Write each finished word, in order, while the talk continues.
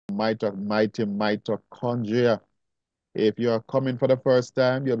mighty mitochondria. If you are coming for the first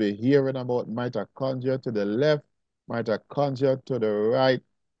time, you'll be hearing about mitochondria to the left, mitochondria to the right,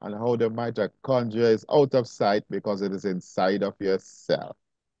 and how the mitochondria is out of sight because it is inside of your cell.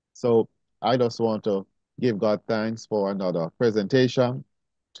 So I just want to give God thanks for another presentation.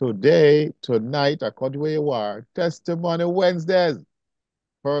 Today, tonight, according to where you are, Testimony Wednesdays.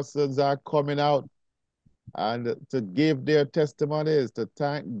 Persons are coming out and to give their testimonies, to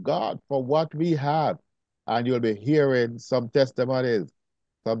thank God for what we have. And you'll be hearing some testimonies.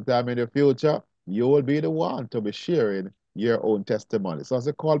 Sometime in the future, you will be the one to be sharing your own testimony. So as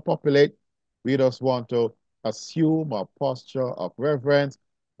the call populate, we just want to assume a posture of reverence.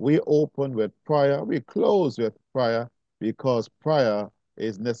 We open with prayer. We close with prayer because prayer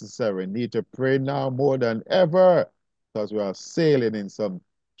is necessary. Need to pray now more than ever because we are sailing in some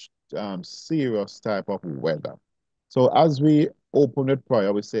serious type of weather. So as we open with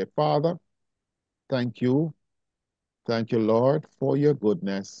prayer, we say, Father, thank you. Thank you, Lord, for your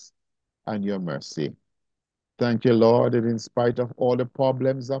goodness and your mercy. Thank you, Lord, that in spite of all the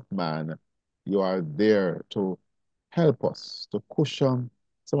problems of man, you are there to help us to cushion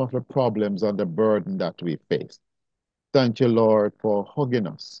some of the problems and the burden that we face. Thank you, Lord, for hugging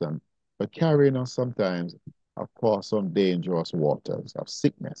us and for carrying us sometimes across some dangerous waters of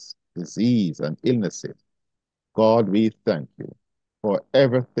sickness, disease, and illnesses. God, we thank you for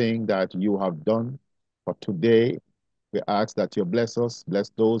everything that you have done for today. We ask that you bless us, bless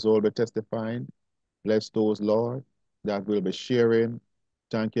those who will be testifying, bless those, Lord, that will be sharing.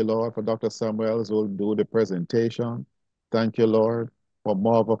 Thank you, Lord, for Dr. Samuels who will do the presentation. Thank you, Lord, for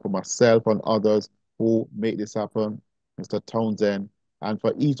Marva, for myself and others who make this happen, Mr. Townsend, and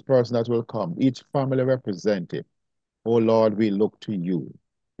for each person that will come, each family representative. Oh, Lord, we look to you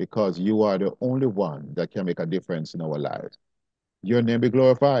because you are the only one that can make a difference in our lives. Your name be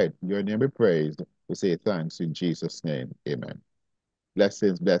glorified. Your name be praised. We say thanks in Jesus' name. Amen.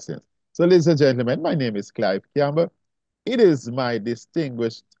 Blessings, blessings. So, ladies and gentlemen, my name is Clive Campbell. It is my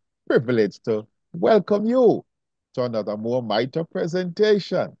distinguished privilege to welcome you to another more MITRE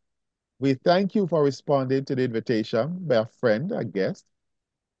presentation. We thank you for responding to the invitation by a friend, a guest,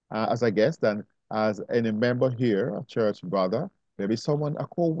 as a guest, and as any member here, a church brother, maybe someone, a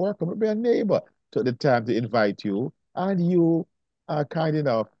co-worker, maybe a neighbor, took the time to invite you, and you are kind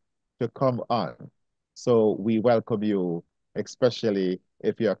enough to come on. So we welcome you, especially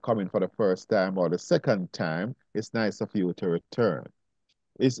if you're coming for the first time or the second time. It's nice of you to return.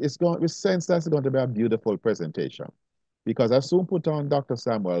 We sense that's going to be a beautiful presentation because I soon put on Dr.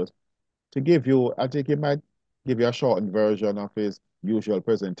 Samuels to give you, I think he might give you a shortened version of his usual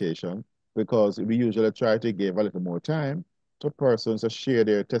presentation because we usually try to give a little more time to persons to share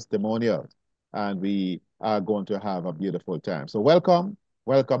their testimonials. And we are going to have a beautiful time. So welcome,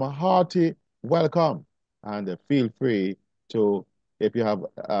 welcome, a hearty welcome. And feel free to, if you have,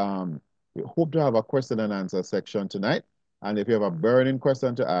 we hope to have a question and answer section tonight. And if you have a burning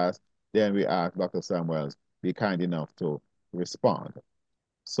question to ask, then we ask Dr. Samuels, be kind enough to respond.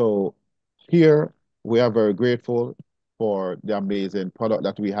 So here, we are very grateful for the amazing product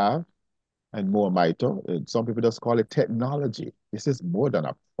that we have and more MITRE. Some people just call it technology. This is more than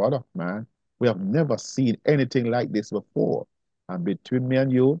a product, man. We have never seen anything like this before. And between me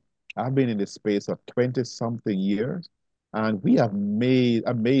and you, I've been in the space of 20-something years, and we have made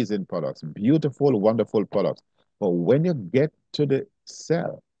amazing products, beautiful, wonderful products. But when you get to the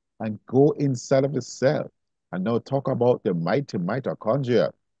cell and go inside of the cell, and now talk about the mighty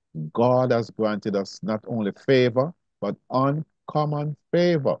mitochondria, God has granted us not only favor, but uncommon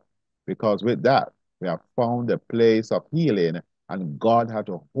favor. Because with that, we have found a place of healing, and God had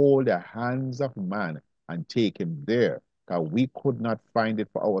to hold the hands of man and take him there, because we could not find it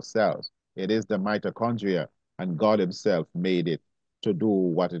for ourselves. It is the mitochondria, and God himself made it to do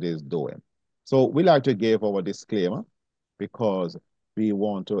what it is doing. So we like to give our disclaimer because we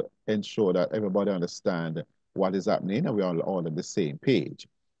want to ensure that everybody understands what is happening and we are all on the same page.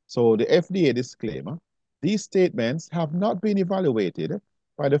 So the FDA disclaimer, these statements have not been evaluated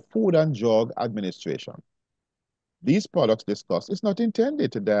by the Food and Drug Administration. These products discussed is not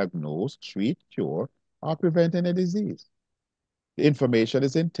intended to diagnose, treat, cure, or prevent any disease. The information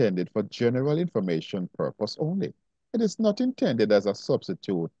is intended for general information purpose only. It is not intended as a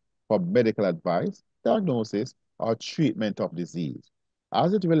substitute for medical advice, diagnosis, or treatment of disease.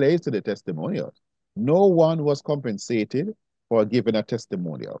 As it relates to the testimonials, no one was compensated for giving a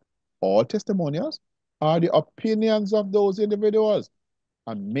testimonial. All testimonials are the opinions of those individuals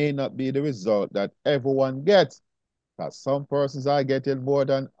and may not be the result that everyone gets. Because some persons are getting more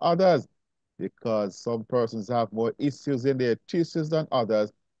than others, because some persons have more issues in their tissues than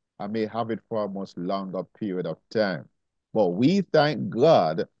others, and may have it for a much longer period of time. But we thank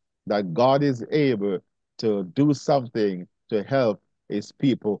God that God is able to do something to help his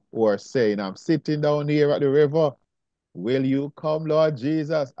people who are saying, I'm sitting down here at the river. Will you come, Lord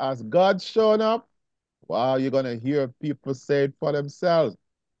Jesus? As God shown up, wow, you're going to hear people say it for themselves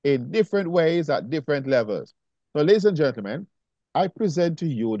in different ways at different levels. So, ladies and gentlemen, I present to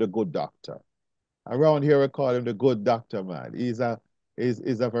you the good doctor. Around here, we call him the good doctor, man. He's a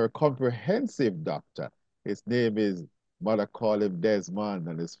very comprehensive doctor. His name is, mother called him Desmond,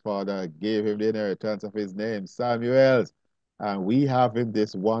 and his father gave him the inheritance of his name, Samuels. And we have in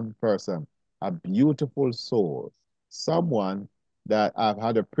this one person, a beautiful soul, someone that I've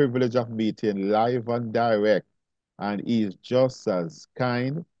had the privilege of meeting live and direct. And he's just as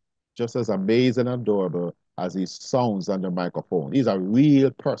kind, just as amazing and adorable as he sounds on the microphone. He's a real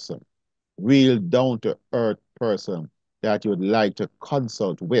person, real down to earth person that you would like to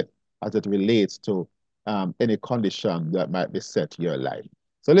consult with as it relates to any condition that might beset your life.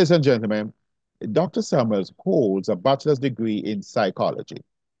 So, ladies and gentlemen, Dr. Samuels holds a bachelor's degree in psychology.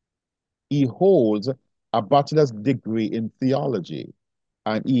 He holds a bachelor's degree in theology,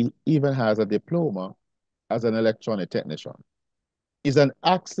 and he even has a diploma as an electronic technician. He's an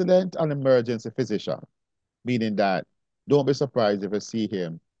excellent and emergency physician, meaning that don't be surprised if you see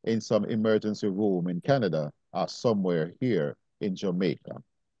him in some emergency room in Canada or somewhere here in Jamaica.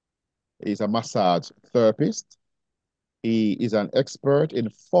 He's a massage therapist. He is an expert in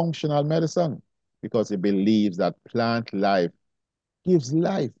functional medicine because he believes that plant life gives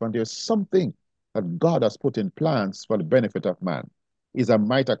life and there's something that God has put in plants for the benefit of man. He's a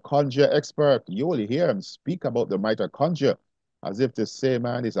mitochondria expert. You will hear him speak about the mitochondria as if to say,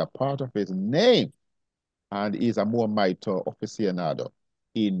 man, is a part of his name, and he's a more mito aficionado.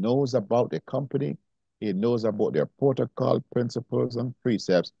 He knows about the company, he knows about their protocol, principles, and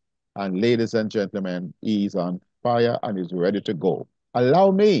precepts. And ladies and gentlemen, he's on fire and he's ready to go.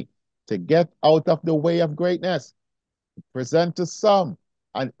 Allow me to get out of the way of greatness, present to some,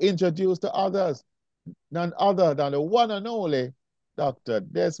 and introduce to others, none other than the one and only Dr.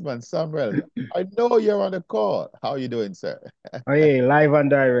 Desmond Samuel. I know you're on the call. How are you doing, sir? Oh yeah, live and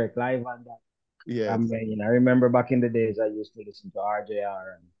direct, live and direct. Yes, I remember back in the days I used to listen to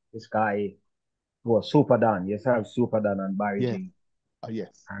RJR and this guy was Super Dan. Yes, I have Super Dan and Barry yes, G.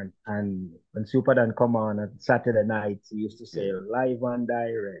 yes, And when Super Dan come on at Saturday nights, he used to say yes. live and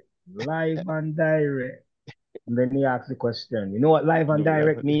direct, live and direct. And then he asked the question, you know what live and No, we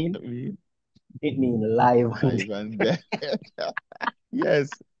direct haven't. mean? It means live and Live and direct. Yes,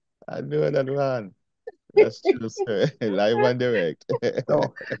 I know that one. That's true, sir. Live and direct.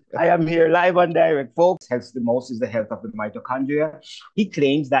 So I am here live and direct, folks. Health the most is the health of the mitochondria. He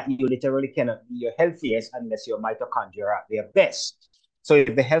claims that you literally cannot be your healthiest unless your mitochondria are at their best. So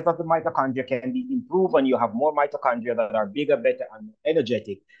if the health of the mitochondria can be improved and you have more mitochondria that are bigger, better, and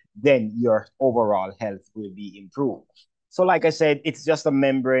energetic, then your overall health will be improved. So, like I said, it's just a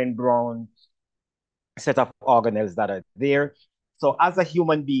membrane brown set of organelles that are there. So as a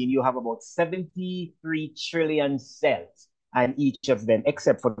human being, you have about 73 trillion cells, and each of them,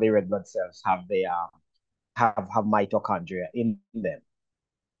 except for the red blood cells, have mitochondria in them.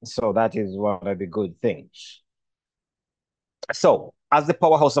 So that is one of the good things. So as the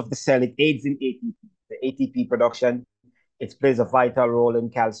powerhouse of the cell, it aids in ATP, the ATP production. It plays a vital role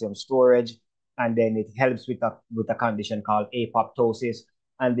in calcium storage, and then it helps with a condition called apoptosis.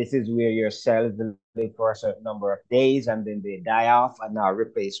 And this is where your cells live for a certain number of days, and then they die off and are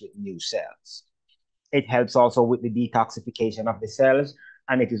replaced with new cells. It helps also with the detoxification of the cells,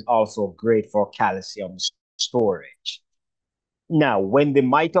 and it is also great for calcium storage. Now, when the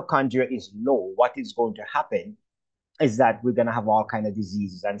mitochondria is low, what is going to happen is that we're gonna have all kind of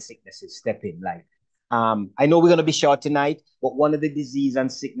diseases and sicknesses step in. Like, I know we're gonna be short tonight, but one of the disease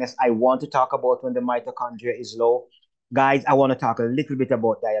and sickness I want to talk about when the mitochondria is low, guys, I want to talk a little bit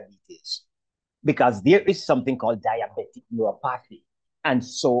about diabetes because there is something called diabetic neuropathy, and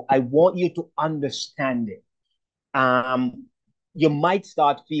so I want you to understand it. Um, you might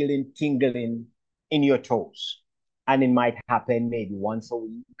start feeling tingling in your toes, and it might happen maybe once a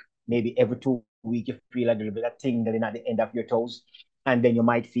week, maybe every 2 weeks. You feel a little bit of tingling at the end of your toes, and then you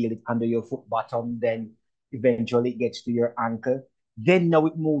might feel it under your foot bottom. Then eventually it gets to your ankle. Then now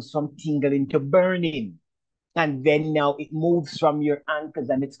it moves from tingling to burning, and then now it moves from your ankles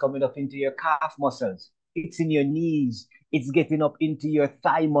and it's coming up into your calf muscles. It's in your knees. It's getting up into your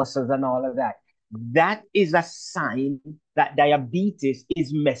thigh muscles and all of that. That is a sign that diabetes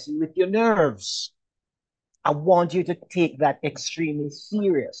is messing with your nerves. I want you to take that extremely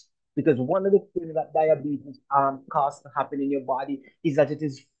serious because one of the things that diabetes causes to happen in your body is that it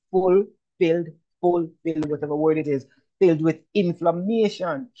is filled, whatever word it is, filled with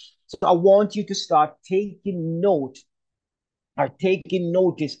inflammation. So I want you to start taking note or taking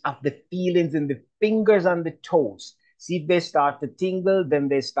notice of the feelings in the fingers and the toes. See if they start to tingle, then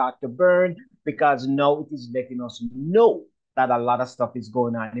they start to burn, because now it is letting us know that a lot of stuff is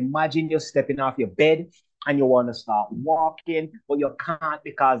going on. Imagine you're stepping off your bed and you want to start walking, but you can't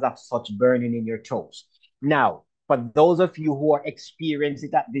because of such burning in your toes. Now, for those of you who are experiencing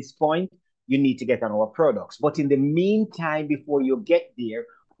it at this point, you need to get on our products. But in the meantime, before you get there,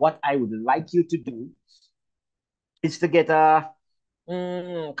 what I would like you to do is to get a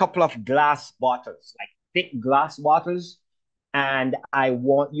couple of glass bottles, like thick glass bottles. And I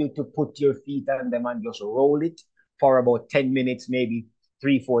want you to put your feet on them and just roll it for about 10 minutes, maybe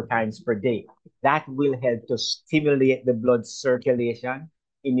 3, 4 times per day. That will help to stimulate the blood circulation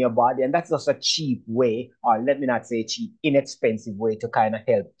in your body. And that's just a cheap way, or let me not say cheap, inexpensive way to kind of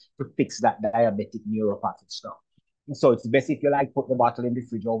help to fix that diabetic neuropathic stuff. So it's best if you like put the bottle in the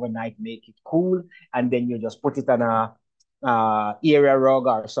fridge overnight, make it cool, and then you just put it on a area rug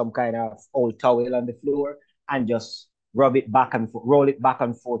or some kind of old towel on the floor and just rub it back and forth, roll it back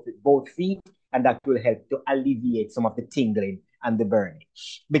and forth with both feet, and that will help to alleviate some of the tingling and the burning.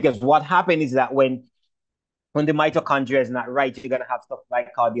 Because what happens is that when the mitochondria is not right, you're going to have stuff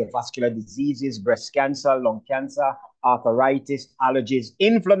like cardiovascular diseases, breast cancer, lung cancer, arthritis, allergies.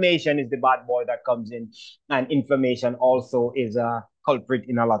 Inflammation is the bad boy that comes in, and inflammation also is a culprit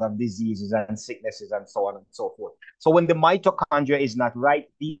in a lot of diseases and sicknesses and so on and so forth. So when the mitochondria is not right,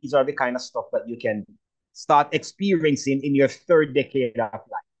 these are the kind of stuff that you can start experiencing in your third decade of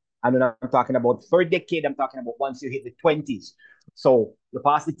life. And when I'm talking about third decade, I'm talking about once you hit the 20s. So you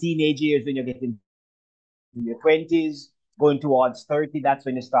pass the teenage years, when you're getting in your 20s, going towards 30, that's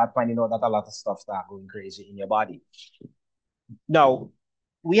when you start finding out that a lot of stuff start going crazy in your body. Now,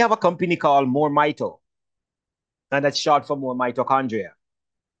 we have a company called More Mito, and that's short for More Mitochondria.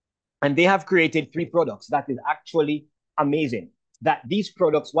 And they have created 3 products that is actually amazing. That these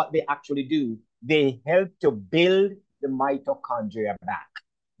products, what they actually do, they help to build the mitochondria back.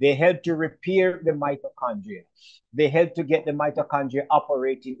 They help to repair the mitochondria. They help to get the mitochondria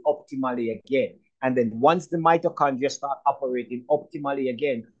operating optimally again. And then once the mitochondria start operating optimally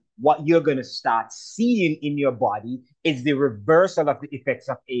again, what you're going to start seeing in your body is the reversal of the effects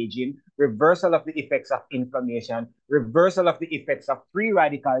of aging, reversal of the effects of inflammation, reversal of the effects of free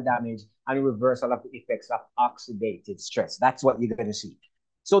radical damage, and reversal of the effects of oxidative stress. That's what you're going to see.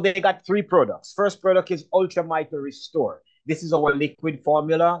 So they got 3 products. First product is Ultra Mito Restore. This is our liquid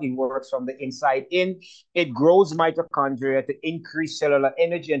formula. It works from the inside in. It grows mitochondria to increase cellular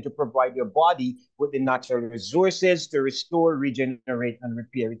energy and to provide your body with the natural resources to restore, regenerate, and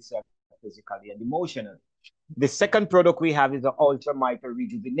repair itself physically and emotionally. The second product we have is the Ultra Mito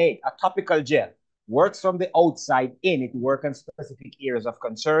Rejuvenate, a topical gel. Works from the outside in. It works on specific areas of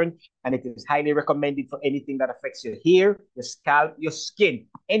concern, and it is highly recommended for anything that affects your hair, your scalp, your skin.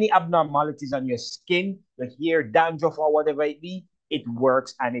 Any abnormalities on your skin, your hair, dandruff, or whatever it be, it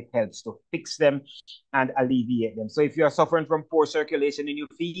works and it helps to fix them and alleviate them. So if you're suffering from poor circulation in your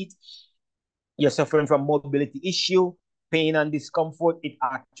feet, you're suffering from mobility issue, pain and discomfort, it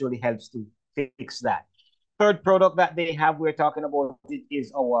actually helps to fix that. Third product that they have, we're talking about, it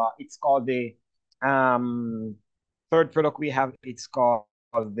is it's called the third product we have, it's called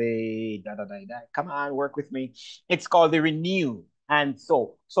the come on, work with me. It's called the Renew. And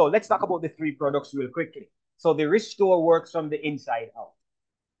so let's talk about the 3 products real quickly. So the Restore works from the inside out.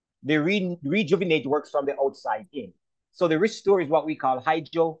 The Rejuvenate works from the outside in. So the Restore is what we call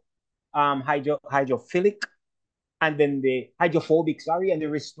hydrophilic, and then the hydrophobic, and the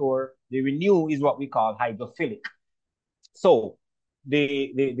Renew is what we call hydrophilic. So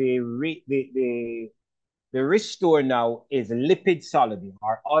the Restore now is lipid soluble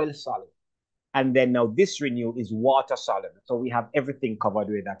or oil soluble. And then now this Renew is water soluble. So we have everything covered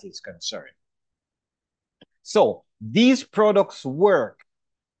where that is concerned. So these products work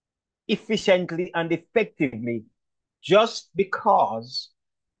efficiently and effectively just because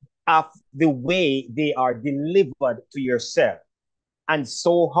of the way they are delivered to your cell. And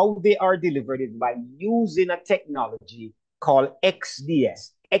so how they are delivered is by using a technology called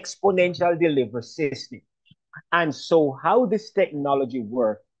XDS, Exponential Delivery System. And so how this technology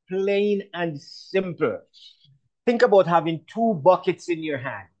works, plain and simple. Think about having 2 buckets in your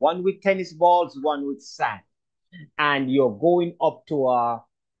hand, one with tennis balls, one with sand. And you're going up to a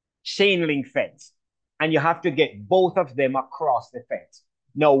chain link fence, and you have to get both of them across the fence.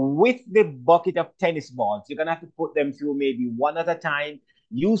 Now, with the bucket of tennis balls, you're going to have to put them through maybe one at a time,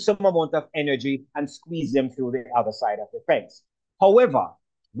 use some amount of energy, and squeeze them through the other side of the fence. However,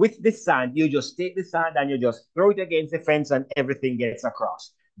 With the sand, you just take the sand and you just throw it against the fence and everything gets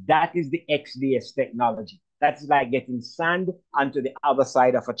across. That is the XDS technology. That's like getting sand onto the other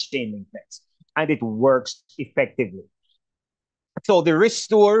side of a chain link fence, and it works effectively. So the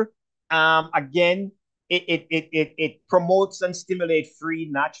Restore, again, it promotes and stimulates free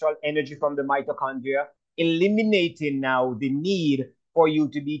natural energy from the mitochondria, eliminating now the need for you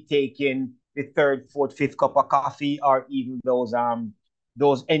to be taking the third, fourth, fifth cup of coffee or even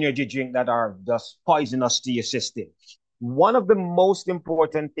those energy drink that are just poisonous to your system. One of the most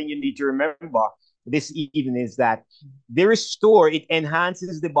important thing you need to remember this evening is that the Restore, it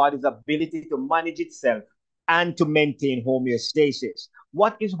enhances the body's ability to manage itself and to maintain homeostasis.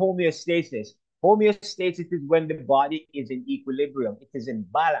 What is homeostasis? Homeostasis is when the body is in equilibrium, it is in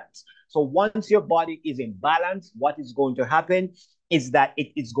balance. So once your body is in balance, what is going to happen is that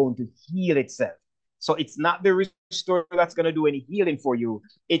it is going to heal itself. So it's not the Restore that's going to do any healing for you.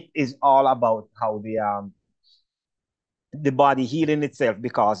 It is all about how the body healing itself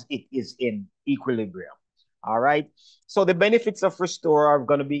because it is in equilibrium. All right. So the benefits of Restore are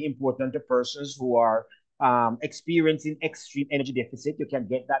going to be important to persons who are experiencing extreme energy deficit. You can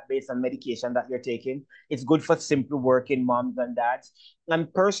get that based on medication that you're taking. It's good for simple working moms and dads.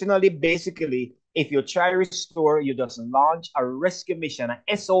 And personally, basically, if you try Restore, you just launch a rescue mission,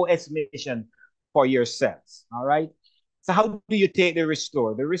 an SOS mission for yourselves. All right. So how do you take the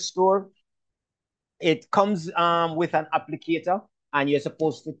Restore? The Restore, it comes with an applicator, and you're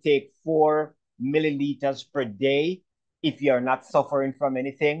supposed to take 4 milliliters per day if you're not suffering from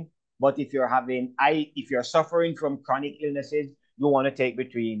anything. But if you're suffering from chronic illnesses, you want to take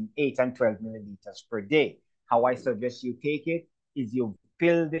between 8 and 12 milliliters per day. How I suggest you take it is you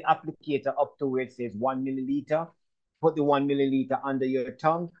fill the applicator up to where it says 1 milliliter, put the 1 milliliter under your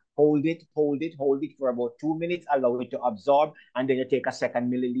tongue, hold it for about 2 minutes, allow it to absorb, and then you take a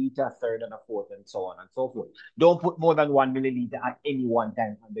second milliliter, a third, and a fourth, and so on and so forth. Don't put more than 1 milliliter at any one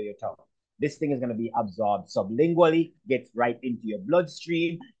time under your tongue. This thing is going to be absorbed sublingually, gets right into your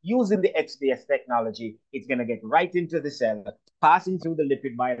bloodstream. Using the XDS technology, it's going to get right into the cell, passing through the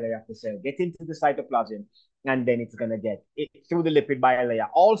lipid bilayer of the cell, get into the cytoplasm, and then it's going to get it through the lipid bilayer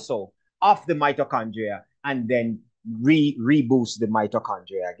also of the mitochondria, and then reboost the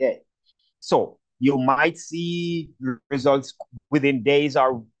mitochondria again. So you might see results within days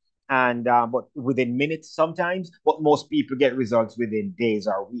or but within minutes sometimes, but most people get results within days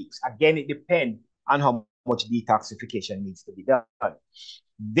or weeks. Again, it depends on how much detoxification needs to be done.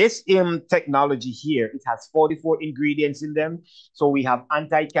 This technology here, it has 44 ingredients in them. So we have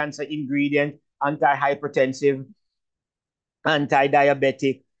anti-cancer ingredient, anti-hypertensive,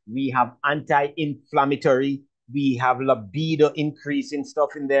 anti-diabetic, we have anti-inflammatory, we have libido increasing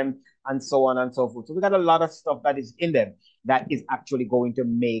stuff in them, and so on and so forth. So we got a lot of stuff that is in them that is actually going to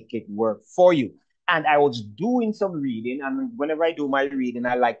make it work for you. And I was doing some reading, and whenever I do my reading,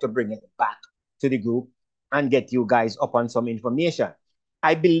 I like to bring it back to the group and get you guys up on some information.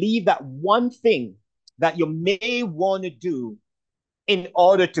 I believe that one thing that you may want to do in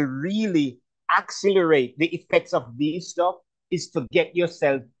order to really accelerate the effects of these stuff is to get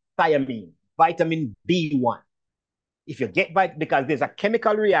yourself thiamine, vitamin B1. If you get because there's a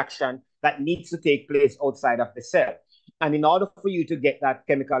chemical reaction that needs to take place outside of the cell. And in order for you to get that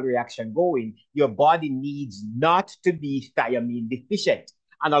chemical reaction going, your body needs not to be thiamine deficient.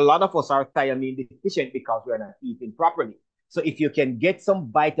 And a lot of us are thiamine deficient because we're not eating properly. So if you can get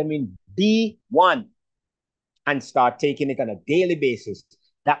some vitamin B1 and start taking it on a daily basis,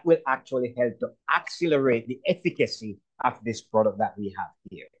 that will actually help to accelerate the efficacy of this product that we have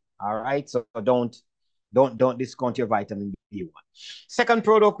here. All right. So don't discount your vitamin B1. Second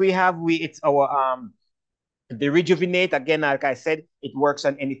product we have, it's our the Rejuvenate. Again, like I said, it works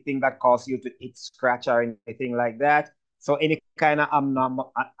on anything that causes you to itch, scratch, or anything like that. So any kind of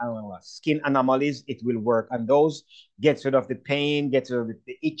skin anomalies, it will work on those. Gets rid of the pain, gets rid of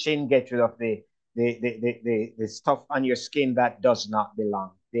the itching, gets rid of the stuff on your skin that does not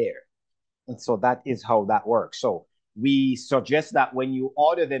belong there. And so that is how that works. So we suggest that when you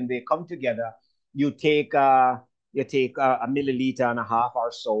order them, they come together. You take a milliliter and a half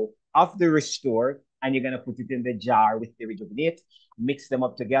or so of the Restore, and you're gonna put it in the jar with the Rejuvenate, mix them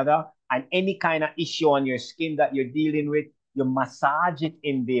up together, and any kind of issue on your skin that you're dealing with, you massage it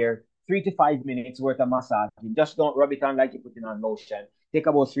in there. 3 to 5 minutes worth of massage. Just don't rub it on like you're putting on lotion. Take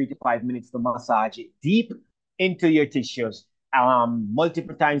about 3 to 5 minutes to massage it deep into your tissues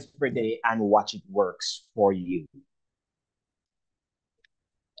multiple times per day and watch it works for you.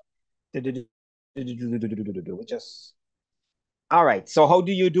 Just all right. So how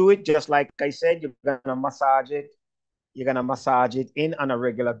do you do it? Just like I said, you're gonna massage it You're going to massage it in on a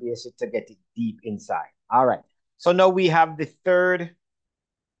regular basis to get it deep inside. All right. So now we have the third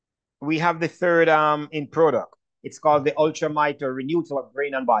in product. It's called the Ultra Mito Renewed to our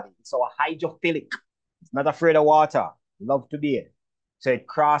brain and body. It's our hydrophilic. It's not afraid of water. Love to be it. So it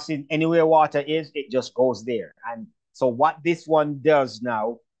crosses anywhere water is, it just goes there. And so what this one does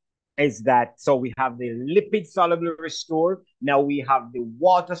now is that, so we have the lipid soluble restore. Now we have the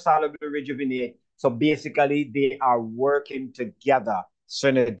water soluble rejuvenate. So basically they are working together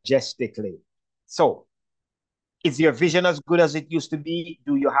synergistically. So is your vision as good as it used to be?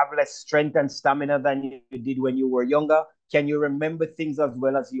 Do you have less strength and stamina than you did when you were younger? Can you remember things as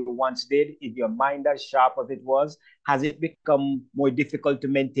well as you once did? Is your mind as sharp as it was? Has it become more difficult to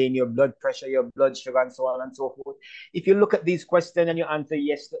maintain your blood pressure, your blood sugar, and so on and so forth? If you look at these questions and you answer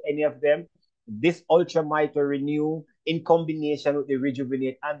yes to any of them, this Ultra Mito Renew in combination with the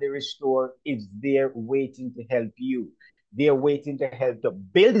Rejuvenate and the Restore is there waiting to help you. They're waiting to help to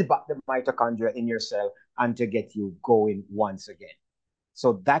build back the mitochondria in your cell and to get you going once again.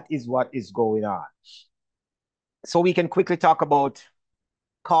 So that is what is going on. So we can quickly talk about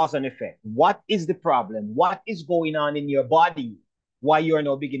cause and effect. What is the problem? What is going on in your body? Why you are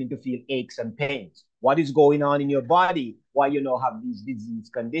now beginning to feel aches and pains? What is going on in your body? Why you now have these disease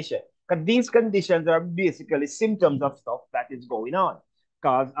conditions? Because these conditions are basically symptoms of stuff that is going on.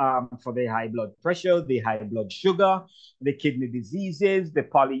 Because for the high blood pressure, the high blood sugar, the kidney diseases, the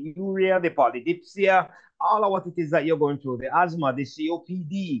polyuria, the polydipsia, all of what it is that you're going through, the asthma, the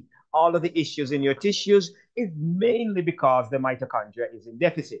COPD, all of the issues in your tissues is mainly because the mitochondria is in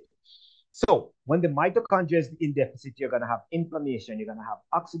deficit. So when the mitochondria is in deficit, you're going to have inflammation, you're going to have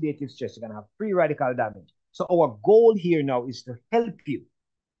oxidative stress, you're going to have free radical damage. So our goal here now is to help you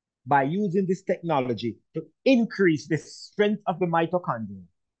by using this technology to increase the strength of the mitochondria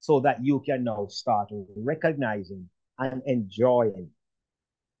so that you can now start recognizing and enjoying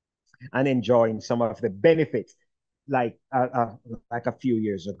some of the benefits like a few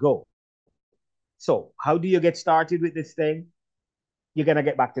years ago. So how do you get started with this thing? You're going to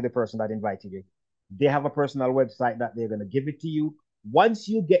get back to the person that invited you. They have a personal website that they're going to give it to you. Once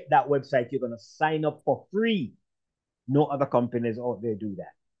you get that website, you're going to sign up for free. No other companies out there do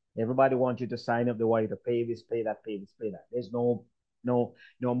that. Everybody wants you to sign up. They want you to pay this, pay that, pay this, pay that. There's no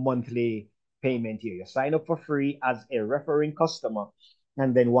monthly payment here. You sign up for free as a referring customer.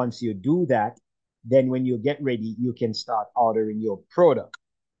 And then once you do that, then when you get ready, you can start ordering your product.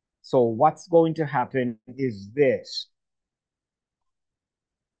 So what's going to happen is this.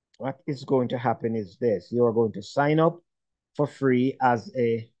 What is going to happen is this. You are going to sign up for free as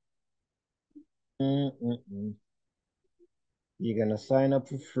a... You're going to sign up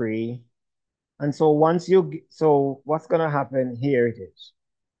for free. And so once you... So what's going to happen here it is.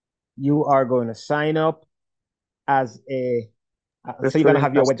 You are going to sign up as a... so you're going to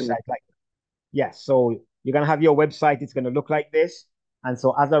have your website like... Yes, so you're going to have your website. It's going to look like this. And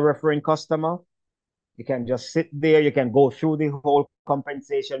so as a referring customer, you can just sit there. You can go through the whole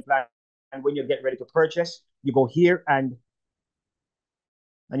compensation plan. And when you get ready to purchase, you go here and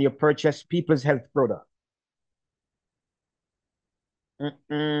you purchase People's Health product.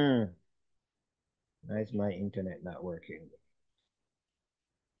 Why is my internet not working?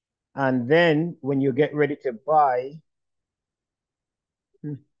 And then when you get ready to buy,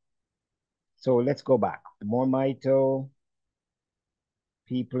 so let's go back. More Mito,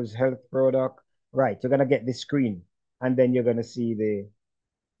 People's Health product. Right, you're gonna get the screen, and then you're gonna see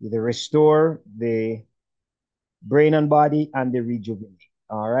the Restore, the Brain and Body, and the Rejuvenate.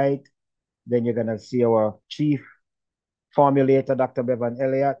 All right. Then you're gonna see our chief formulator, Dr. Bevan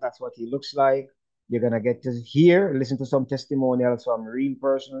Elliott. That's what he looks like. You're gonna get to hear, listen to some testimonials from real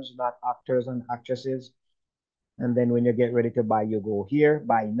persons, not actors and actresses. And then when you get ready to buy, you go here,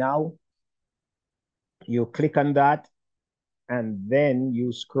 buy now. You click on that, and then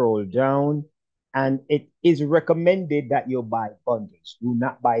you scroll down, and it is recommended that you buy bundles. Do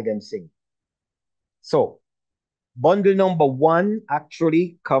not buy them singly. So bundle number one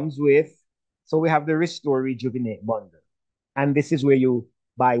actually comes with, so we have the Restore Rejuvenate bundle. And this is where you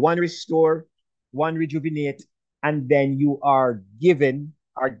buy one Restore, one Rejuvenate, and then you are gifted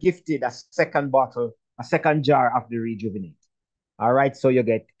a second bottle, a second jar of the Rejuvenate. All right, so you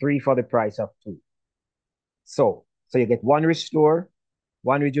get 3 for the price of 2. So you get one Restore,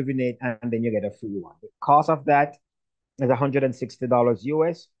 one Rejuvenate, and then you get a free one. The cost of that is $160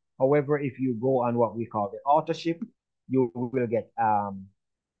 US. However, if you go on what we call the auto ship, you will get a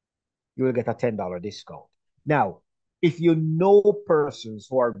 $10 discount. Now, if you know persons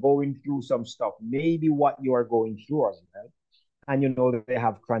who are going through some stuff, maybe what you are going through as well, and you know that they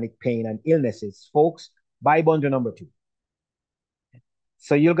have chronic pain and illnesses, folks, buy bundle number 2.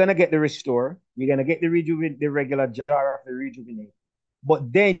 So you're gonna get the Restore, you're gonna get the Rejuvenate, the regular jar of the Rejuvenate,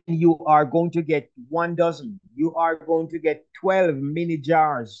 but then you are going to get 1 dozen. You are going to get 12 mini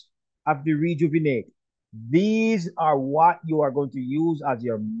jars of the Rejuvenate. These are what you are going to use as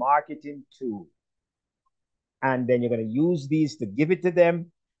your marketing tool. And then you're going to use these to give it to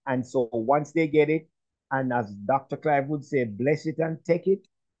them. And so once they get it, and as Dr. Clive would say, bless it and take it,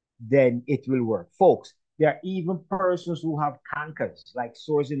 then it will work. Folks, there are even persons who have cankers, like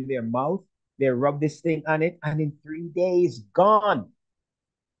sores in their mouth. They rub this thing on it, and in 3 days, gone.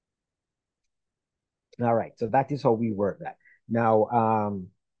 All right, so that is how we work that. Now,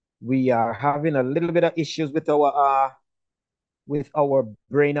 we are having a little bit of issues with our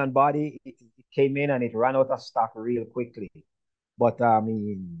brain and body. It came in and it ran out of stock real quickly. But I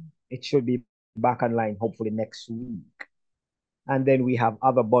mean, it should be back online hopefully next week. And then we have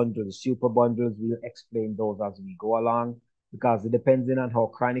other bundles, super bundles. We'll explain those as we go along because depending on how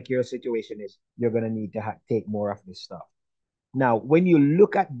chronic your situation is, you're going to need to take more of this stuff. Now, when you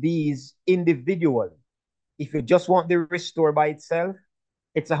look at these individually, if you just want the Restore by itself,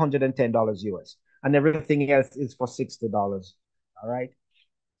 it's $110 US. And everything else is for $60. All right.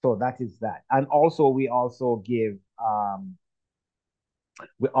 So that is that. And also we also give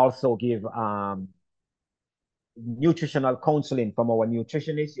nutritional counseling from our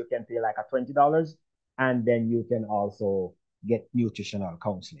nutritionist. You can pay like a $20 and then you can also get nutritional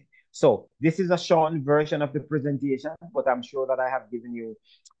counseling. So this is a shortened version of the presentation, but I'm sure that I have given you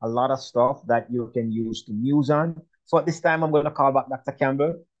a lot of stuff that you can use to muse on. So at this time, I'm going to call back Dr.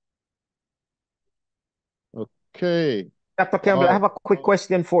 Campbell. Okay. Dr. Campbell, I have a quick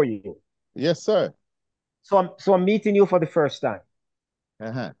question for you. Yes, sir. So I'm meeting you for the first time.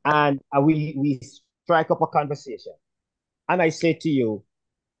 Uh-huh. And we strike up a conversation. And I say to you,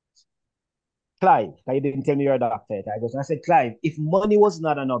 Clive, you didn't tell me you're a doctor. I said, Clive, if money was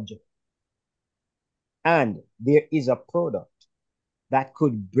not an object and there is a product that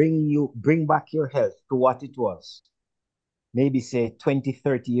could bring back your health to what it was, maybe say 20,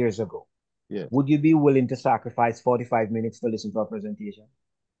 30 years ago, Yes. would you be willing to sacrifice 45 minutes to listen to a presentation?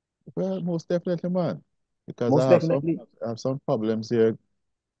 Well, most definitely, man. Because Most definitely. I have some problems here,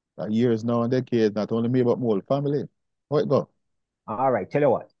 years now and decades, not only me, but my whole family. How it go? All right, tell you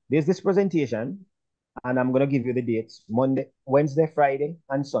what, there's this presentation, and I'm going to give you the dates: Monday, Wednesday, Friday,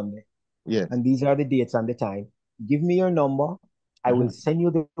 and Sunday. Yes. And these are the dates and the time. Give me your number. I will send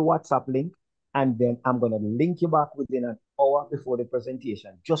you the WhatsApp link, and then I'm going to link you back within an hour before the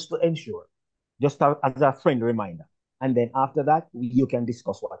presentation, just to ensure, just as a friend reminder. And then after that, you can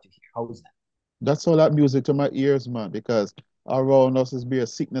discuss what you hear. How is that? That's all that music to my ears, man, because around us is be a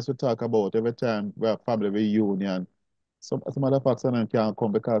sickness we talk about every time we have family reunion. Some other folks can't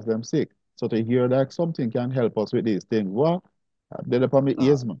come because they're sick. So to hear that something can help us with these things, what? They're upon my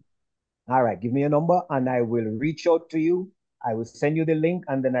ears, man. All right, give me your number and I will reach out to you. I will send you the link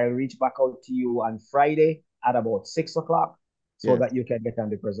and then I'll reach back out to you on Friday at about 6 o'clock so Yes. that you can get on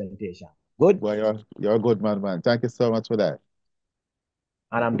the presentation. Good? Well, you're a good man, man. Thank you so much for that.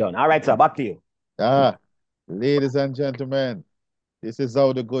 And I'm done. All right, sir, back to you. Ladies and gentlemen, this is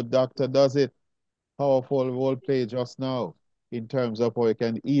how the good doctor does it. Powerful role play just now in terms of how you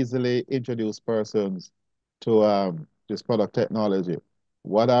can easily introduce persons to this product technology.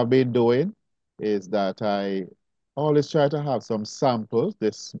 What I've been doing is that I always try to have some samples,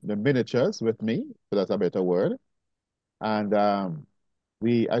 the miniatures with me, so that's a better word. And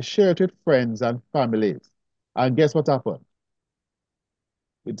I share it with friends and families. And guess what happened?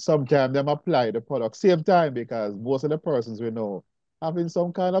 Sometimes them apply the product same time because most of the persons we know having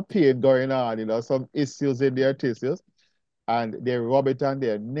some kind of pain going on, some issues in their tissues, and they rub it on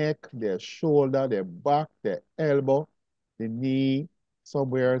their neck, their shoulder, their back, their elbow, the knee,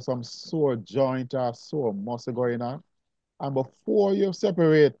 somewhere, some sore joint or sore muscle going on. And before you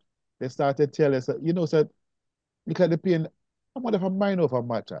separate, they start to tell us, said, look at the pain. I wonder if it's mind over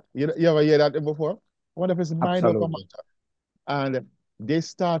matter. You ever hear that before? I wonder if it's mind over Absolutely. matter. And they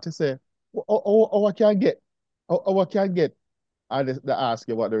start to say, oh, I can get, oh, I can get. And they ask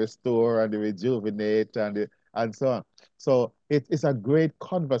you about the restore and the rejuvenate and so on. So it's a great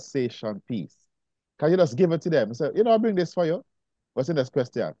conversation piece. Can you just give it to them? So, I bring this for you. What's the next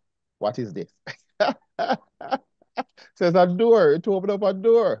question? What is this? So it's a door. It open up a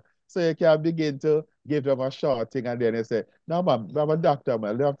door. So you can begin to give them a short thing and then you say, no, man, I'm a doctor,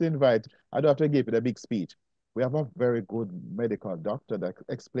 man. I don't have to invite, I don't have to give it a big speech. We have a very good medical doctor that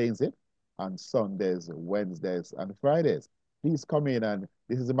explains it on Sundays, Wednesdays, and Fridays. Please come in and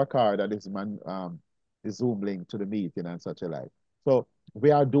this is my card and this is my the Zoom link to the meeting and such a like. So we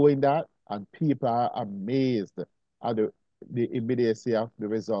are doing that and people are amazed at the immediacy of the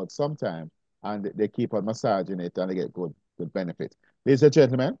result sometime, and they keep on massaging it and they get good benefit. Ladies and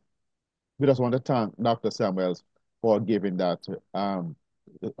gentlemen, we just want to thank Dr. Samuels for giving that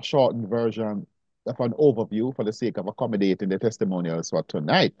shortened version of an overview for the sake of accommodating the testimonials for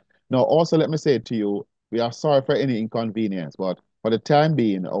tonight. Now, also let me say to you, we are sorry for any inconvenience, but for the time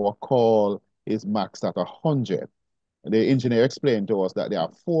being, our call is maxed at 100. The engineer explained to us that there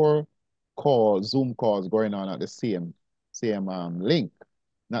are 4 Zoom calls going on at the same link,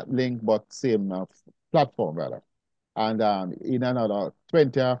 not link, but same platform rather. And in another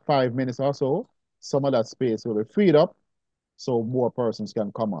 25 minutes or so, some of that space will be freed up so more persons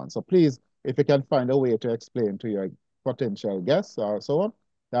can come on. So please, if you can find a way to explain to your potential guests or so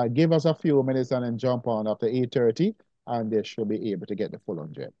on, give us a few minutes and then jump on after 8:30, and they should be able to get the full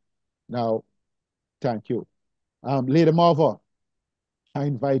 100. Now, thank you. Lady Marva, I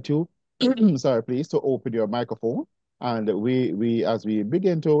invite you, sorry, please, to open your microphone. And as we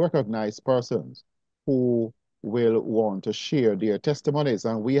begin to recognize persons who will want to share their testimonies,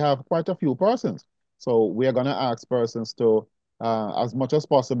 and we have quite a few persons. So we are going to ask persons to, as much as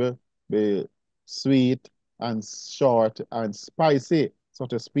possible, be sweet and short and spicy, so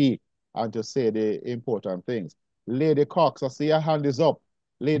to speak, and to say the important things. Lady Cox, I see your hand is up.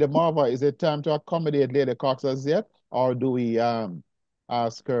 Lady Marva, is it time to accommodate Lady Cox as yet, or do we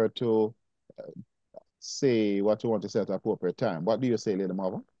ask her to say what you want to say at the appropriate time? What do you say, Lady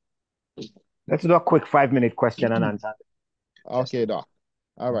Marva? Let's do a quick 5-minute question and answer. Okay, Doc.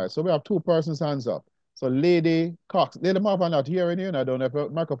 All right, so we have 2 persons' hands up. So Lady Cox, Lady Marva not hearing you, and I don't know if the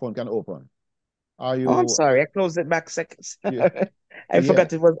microphone can open. Are you? Oh, I'm sorry. I closed it back seconds. You, I yeah.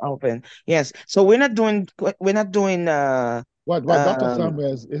 forgot it was open. Yes. So we're not doing what Dr.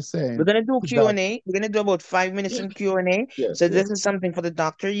 Samuels is saying. We're gonna do is Q that and A. We're gonna do about 5 minutes in Q&A. yes, So yes. this is something for the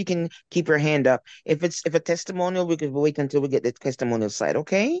doctor. You can keep your hand up. If a testimonial, we could wait until we get the testimonial side.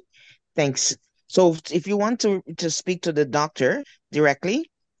 Okay. Thanks. So if you want to speak to the doctor directly,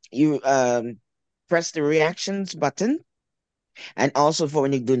 you press the reactions button. And also for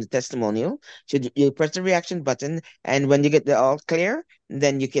when you're doing the testimonial, you press the reaction button, and when you get the all clear,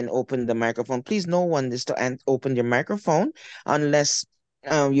 then you can open the microphone. Please, no one is to open your microphone unless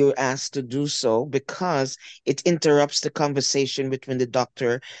you're asked to do so, because it interrupts the conversation between the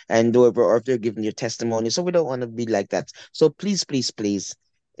doctor and whoever, or if they're giving your testimony. So we don't want to be like that. So please, please, please,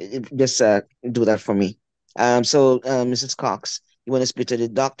 just do that for me. So Mrs. Cox, you want to speak to the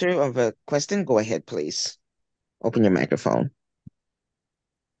doctor of a question? Go ahead, please. Open your microphone.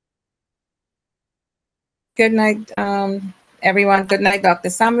 Good night, everyone. Good night, Dr.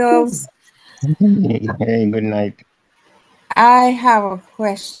 Samuels. Hey, good night. I have a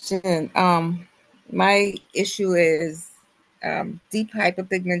question. My issue is deep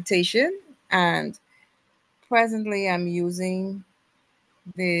hyperpigmentation, and presently I'm using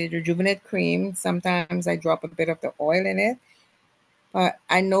the Rejuvenate cream. Sometimes I drop a bit of the oil in it, but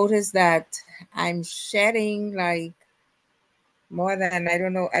I noticed that I'm shedding like more than I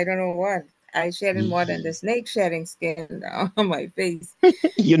don't know what. I shedding more than the snake shedding skin on my face.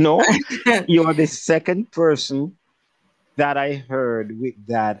 You know, you are the second person that I heard with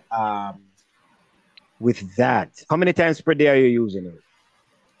that. With that, how many times per day are you using it?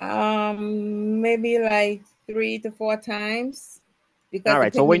 Maybe like 3 to 4 times, because All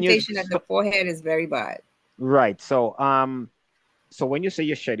right. the So when you pigmentation at the forehead is very bad. right, so when you say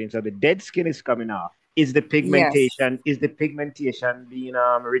you're shedding, so the dead skin is coming off. Is the Yes. pigmentation being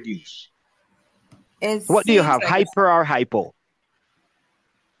reduced? It What do you seems have, like hyper or hypo?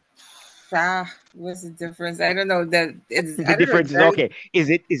 what's the difference? I don't know. That it's The difference is okay. Is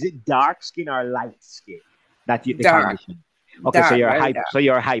it dark skin or light skin that the dark, condition? Okay, so you're very hyper. dark. So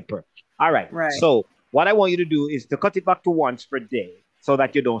you're hyper. All right. Right. So what I want you to do is to cut it back to once per day, so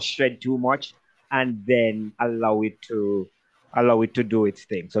that you don't shred too much, and then allow it to do its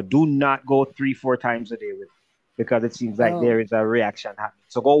thing. So do not go 3-4 times a day with it, because it seems like there is a reaction happening.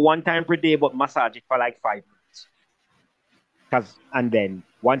 So go 1 time per day, but massage it for like 5 minutes. And then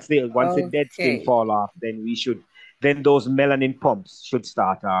once the dead skin fall off, then those melanin pumps should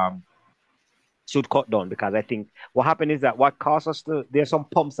cut down, because I think what happened is that what causes there's some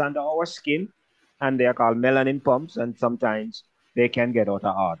pumps under our skin, and they are called melanin pumps, and sometimes they can get out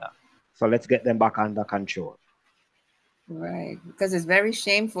of order. So let's get them back under control. Right, because it's very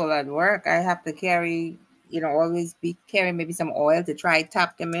shameful at work. I have to carry, always be carrying maybe some oil to try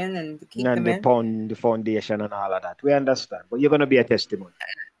tap them in and to keep them in. The foundation and all of that. We understand, but you're going to be a testimony.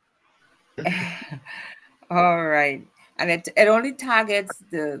 All right. And it only targets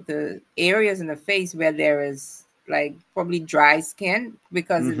the areas in the face where there is like probably dry skin,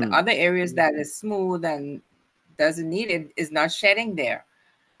 because in other areas that is smooth and doesn't need it is not shedding there.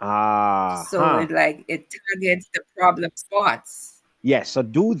 So Uh-huh. it targets the problem spots. Yes, so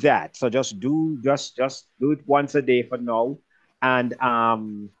do that. So just do it once a day for now. And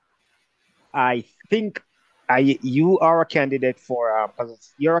I think you are a candidate for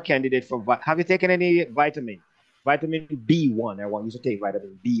because you're a candidate for have you taken any vitamin? Vitamin B1. I want you to take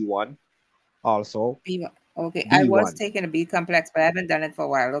vitamin B1 also. Okay, I was B1. taking a B complex, but I haven't done it for a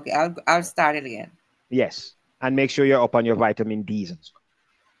while. Okay, I'll start it again. Yes. And make sure you're up on your vitamin D's as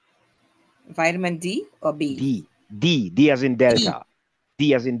Vitamin D or well. B? D as in D. Delta.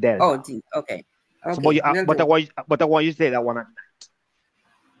 D as in Oh, Delta. D. Okay. So, but, Okay, will do. I want you to take that one at night.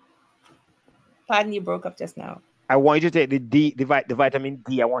 Pardon, you broke up just now. I want you to take the vitamin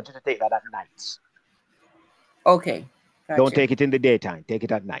D. I want you to take that at night. Okay. Don't Gotcha. take it in the daytime. Take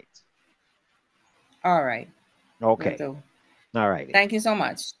it at night. All right. Will Okay. do. All right. Thank you so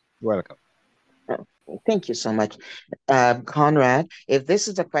much. You're welcome. Thank you so much. Conrad, if this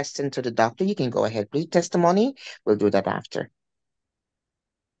is a question to the doctor, you can go ahead. Please, testimony. We'll do that after.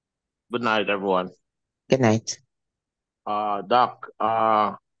 Good night, everyone. Good night. Doc,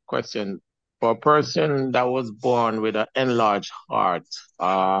 question. For a person that was born with an enlarged heart,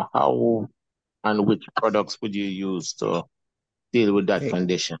 how and which products would you use to deal with that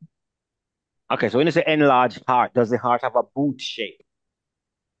condition? Okay, so when you say enlarged heart, does the heart have a boot shape?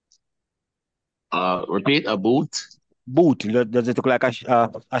 Repeat, a boot? Boot. Does it look like a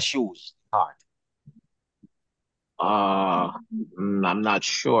shoes heart? I'm not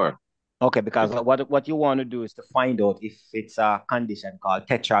sure. Okay, because what you want to do is to find out if it's a condition called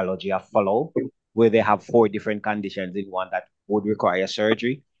tetralogy of Fallot, where they have 4 different conditions in one that would require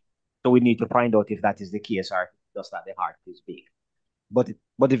surgery. So we need to find out if that is the case or just that the heart is big. But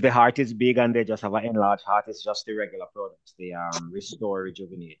if the heart is big and they just have an enlarged heart, it's just the regular products. They restore,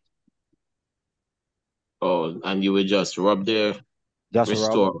 rejuvenate. Oh, and you would just rub there, Just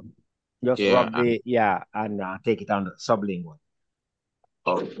restore. rub, just Yeah. rub and take it on the sublingual.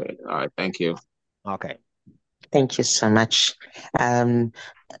 Okay. All right. Thank you. Okay. Thank you so much. Levine,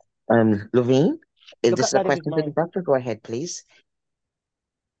 if Look this at is a that if it's question to the mine. doctor, go ahead, please.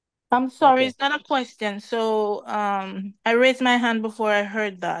 I'm sorry, Okay. it's not a question. So I raised my hand before I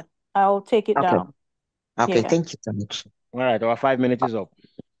heard that. I'll take it Okay. down. Okay, Yeah. thank you so much. All right, our 5 minutes is up.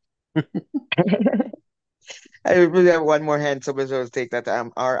 I really have one more hand, so we'll take that.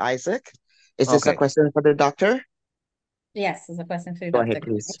 R. Isaac, is this a Okay. question for the doctor? Yes, it's a question for the Go doctor. ahead,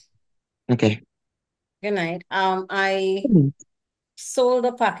 please. Okay. Good night. I sold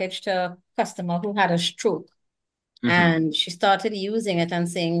a package to a customer who had a stroke, and she started using it and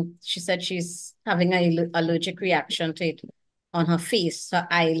saying she said she's having an allergic reaction to it on her face, her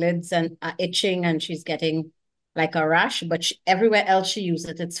eyelids and are itching, and she's getting like a rash. But everywhere else she uses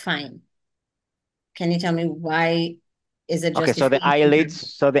it, it's fine. Can you tell me why? Is it Okay, just so the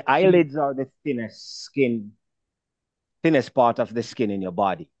eyelids are the thinnest part of the skin in your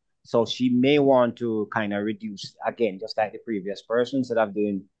body. So she may want to kind of reduce again, just like the previous person, instead of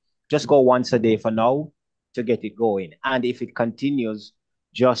just go once a day for now to get it going. And if it continues,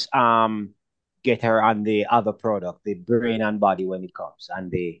 just get her on the other product, the brain and body when it comes,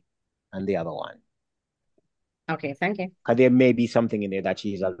 and the other one. Okay, thank you. Because there may be something in there that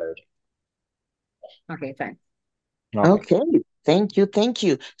she's allergic. Okay, thanks. Okay, thank you, thank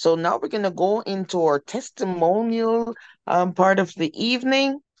you. So now we're gonna go into our testimonial part of the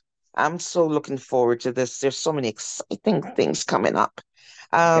evening. I'm so looking forward to this. There's so many exciting things coming up.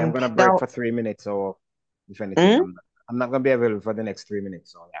 Okay, I'm gonna break Now, for 3 minutes, so if anything, I'm not gonna be available for the next 3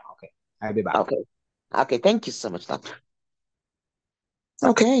 minutes. So yeah, okay, I'll be back. okay, thank you so much, doctor.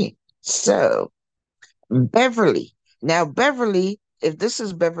 Okay, so Beverly. Now, Beverly, if this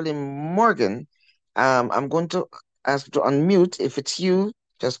is Beverly Morgan, I'm going to ask you to unmute. If it's you,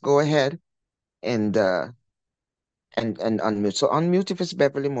 just go ahead and unmute. So unmute if it's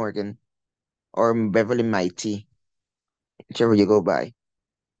Beverly Morgan or Beverly Mighty, whichever you go by.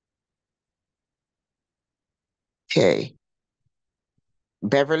 Okay.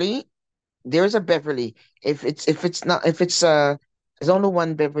 Beverly, there's a Beverly. If it's not if it's there's only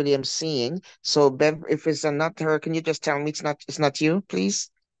one Beverly I'm seeing. So if it's not her, can you just tell me it's not you, please?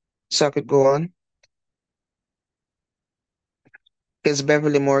 So I could go on. Because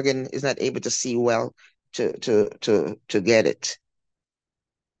Beverly Morgan is not able to see well to get it.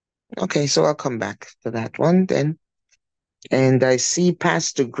 Okay, so I'll come back to that one then. And I see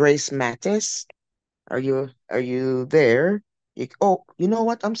Pastor Grace Mattis. Are you there? Oh, you know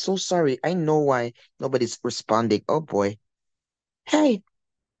what? I'm so sorry. I know why nobody's responding. Oh boy. Hey.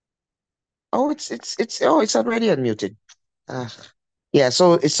 Oh, it's already unmuted. Yeah,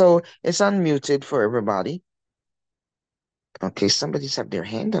 so it's unmuted for everybody. Okay, somebody's have their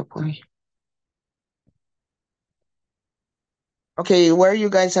hand up. Why? Okay, where you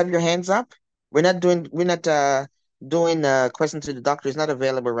guys have your hands up? We're not doing question to the doctor. Is not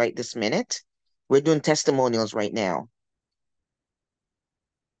available right this minute. We're doing testimonials right now.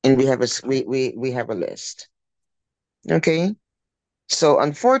 And we have we have a list. Okay. So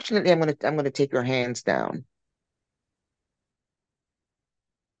unfortunately, I'm gonna take your hands down.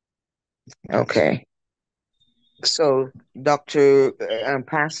 Okay. So Dr.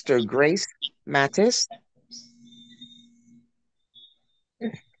 Pastor Grace Mattis.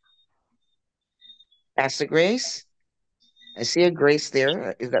 Pastor Grace. I see a Grace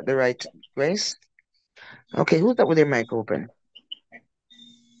there. Is that the right Grace? Okay, who's that with their mic open?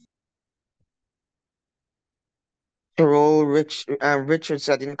 Carol Richards,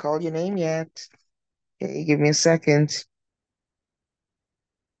 I didn't call your name yet. Okay, give me a second.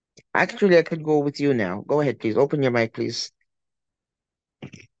 Actually, I could go with you now. Go ahead, please. Open your mic, please.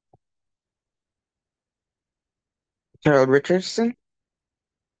 Carol Richardson.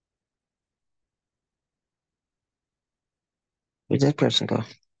 Where'd that person go?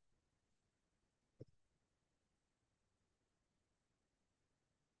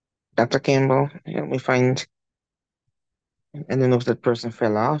 Dr. Campbell, help me find. I don't know if that person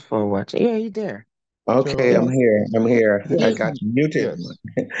fell off or what. Yeah, you there. Okay, I'm here. I'm here. I Yes. got muted.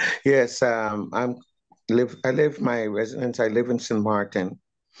 Yes. Yes, I live my residence. I live in St. Martin.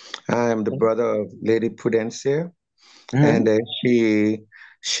 I'm the brother of Lady Prudencia, and she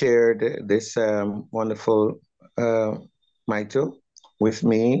shared this wonderful mito with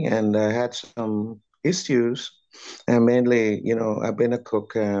me, and I had some issues. And mainly, I've been a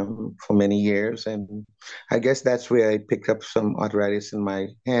cook for many years, and I guess that's where I picked up some arthritis in my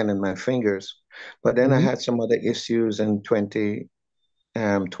hand and my fingers. But then I had some other issues in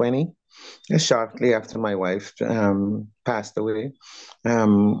 2020, shortly after my wife passed away.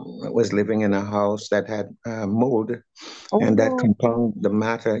 Was living in a house that had mold, and that compounded the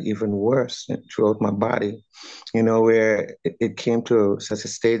matter even worse throughout my body, where it came to such a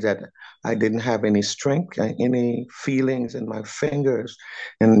stage that I didn't have any strength, any feelings in my fingers,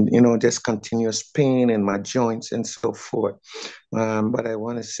 and, just continuous pain in my joints and so forth. But I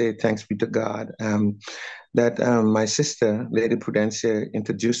want to say thanks be to God that my sister, Lady Prudencia,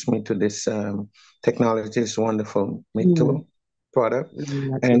 introduced me to this technology, this wonderful Mito product.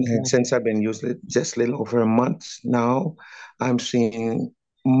 And since I've been using it just a little over a month now, I'm seeing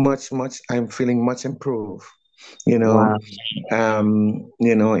I'm feeling much improved, Wow.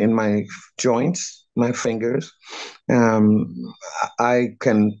 In my joints, my fingers. Um, I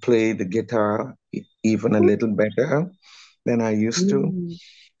can play the guitar even a little better than I used to.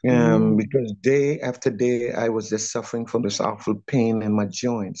 Because day after day, I was just suffering from this awful pain in my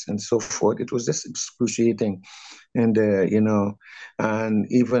joints and so forth. It was just excruciating. And, and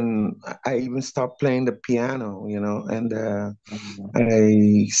I even stopped playing the piano, and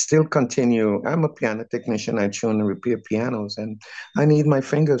I still continue. I'm a piano technician. I tune and repair pianos, and I need my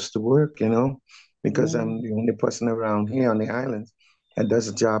fingers to work, because I'm the only person around here on the island that does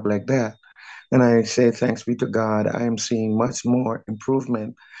a job like that. And I say, thanks be to God, I am seeing much more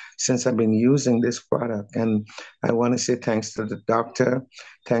improvement since I've been using this product. And I want to say thanks to the doctor,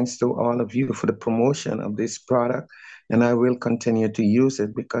 thanks to all of you for the promotion of this product. And I will continue to use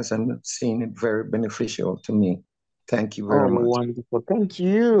it because I'm seeing it very beneficial to me. Thank you very Oh, much. wonderful. Thank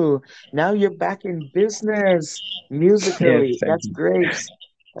you. Now you're back in business Yes, musically. thank That's you. great.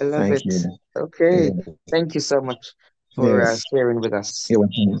 I love Thank it. you. Okay. Yes, Thank you so much for yes. sharing with us. You're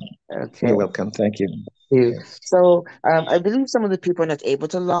welcome. Okay. You're welcome. Thank you. You. So I believe some of the people are not able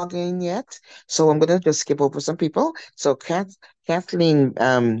to log in yet. So I'm gonna just skip over some people. So Kathleen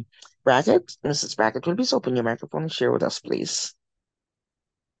Brackett, Mrs. Brackett, will you please open your microphone and share with us, please?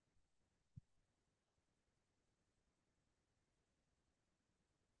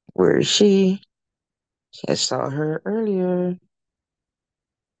 Where is she? I saw her earlier.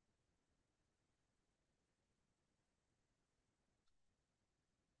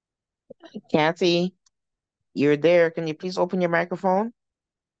 Kathy, you're there. Can you please open your microphone?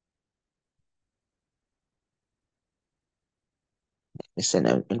 I sent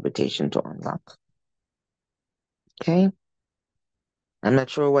an invitation to unlock. Okay. I'm not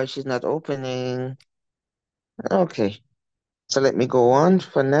sure why she's not opening. Okay. So let me go on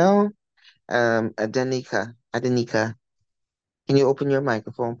for now. Adenika, can you open your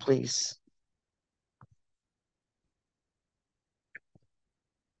microphone, please?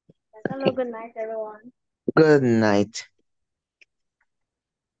 Hello, good night, everyone. Good night.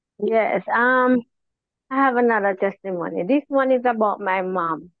 Yes, I have another testimony. This one is about my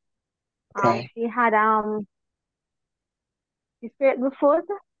mom. Okay. She had she scraped the foot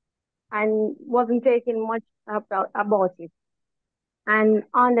and wasn't taking much about it. And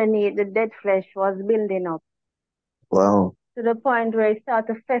underneath, the dead flesh was building up Wow. to the point where it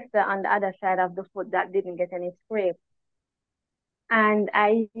started to fester on the other side of the foot that didn't get any scrape. And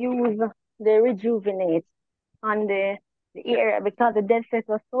I used the Rejuvenate on the area because the dead flesh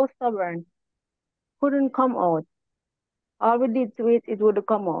was so stubborn, couldn't come out. All we did to it, it would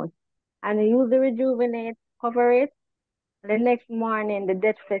come out. And I used the Rejuvenate, cover it. The next morning, the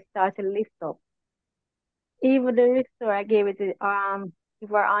dead flesh started to lift up. Even the Restore, I gave it to give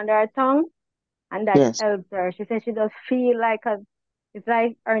her under her tongue, and that Yes. helped her. She said she does feel like it's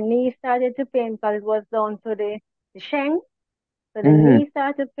like her knee started to pain because it was down to the shank. So the knee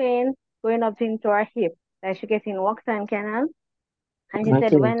started to pain going up into her hip. Like she getting wax and canal. And she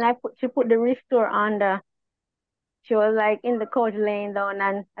said Okay. when she put the Restore under, she was like in the couch laying down,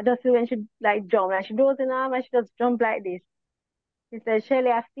 and I just see when she like jump, and she dozing off and she just jump like this. She said,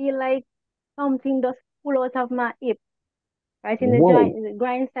 Shelly, I feel like something just pull out of my hip. Right in the Whoa. joint, in the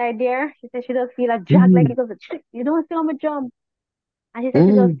grind side there. She said she does feel a drag like it was you don't see how me jump. And she said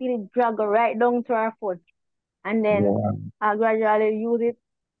she does feel it drag her right down to her foot. And then Wow. I gradually use it.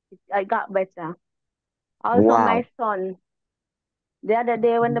 I got better. Also, Wow. my son, the other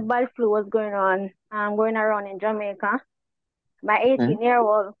day when the bird flu was going on, going around in Jamaica, my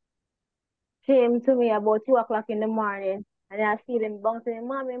 18-year-old came to me about 2 o'clock in the morning, and I feel him bouncing,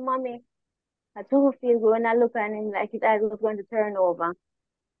 mommy, mommy. I don't feel good when I look at him like his eyes was going to turn over.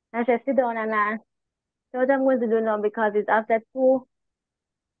 I said, sit down, and I so what I'm going to do now, because it's after 2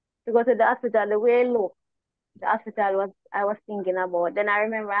 to go to the hospital, the way it looked, the hospital was I was thinking about. Then I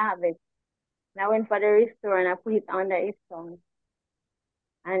remember I have it. And I went for the Restore and I put it under his tongue.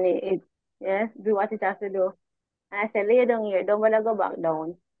 And it yes, do what it has to do. And I said, lay down here, don't bother go back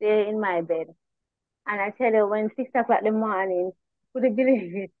down. Stay in my bed. And I tell you, when 6 o'clock in the morning, could you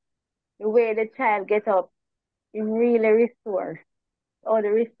believe it? The way the child gets up, it really restores. Oh, the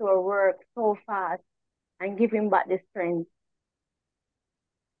Restore works so fast and give him back the strength.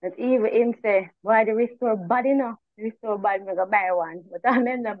 That even him say, why the Restore bad enough? The Restore bad, me go buy one. But I'm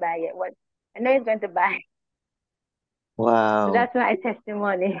not buy it. But I know he's going to buy. So Wow. that's my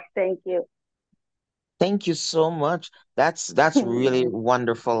testimony. Thank you. Thank you so much. That's really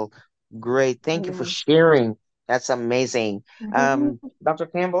wonderful. Great. Thank you for Mhm. sharing. That's amazing. Mhm. Dr.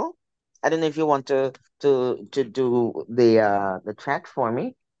 Campbell, I don't know if you want to do the chat for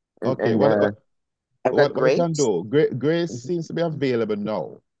me. Okay, And I've got what I can Grace. do? Grace seems to be available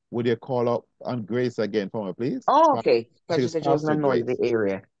now. Would you call up on Grace again for me, please? Oh, okay. Because you She's said you was in a Pastor noisy Grace.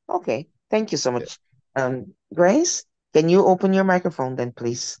 area. Okay. Thank you so Yeah. much. Grace, can you open your microphone then,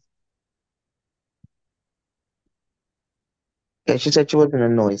 please? Yeah, she said she was in a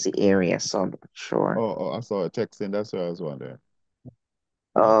noisy area, so I'm not sure. I saw a text in. That's what I was wondering.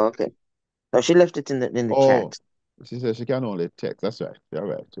 Oh, okay. No, she left it in the Oh, chat. she said she can only text. That's right. You're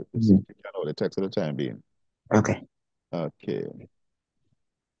right. She Mhm. can only text for the time being. Okay. Okay.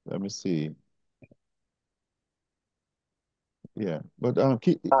 Let me see. Yeah, but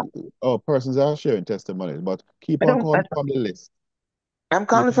persons are sharing testimonies, but keep I on don't. calling from the list. I'm Keep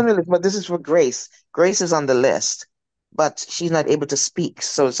calling on. from the list, but this is for Grace. Grace is on the list, but she's not able to speak.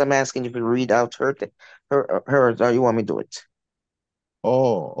 So I'm asking you to read out her, or you want me to do it?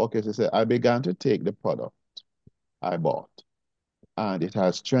 Oh, okay. She said, I began to take the product I bought, and it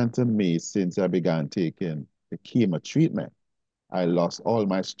has strengthened me since I began taking the chemo treatment. I lost all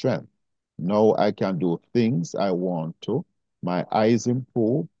my strength. Now I can do things I want to. My eyes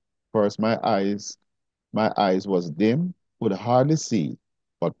improved. First, my eyes was dim, could hardly see.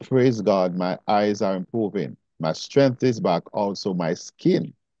 But praise God, my eyes are improving. My strength is back, also my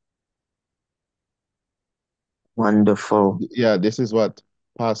skin. Wonderful. Yeah, this is what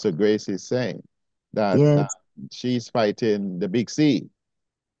Pastor Grace is saying, that Yes. she's fighting the big C.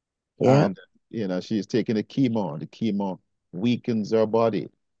 Yeah. And, she's taking the chemo. The chemo weakens her body,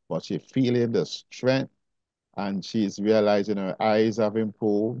 but she's feeling the strength, and she's realizing her eyes have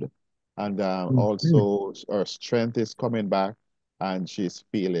improved, and Mhm. also her strength is coming back, and she's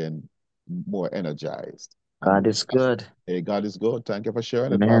feeling more energized. God And is good. hey, God is good. Thank you for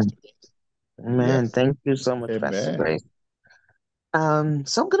sharing it, Amen. Pastor. Amen. Yes. Thank you so much, Pastor Amen. Grace.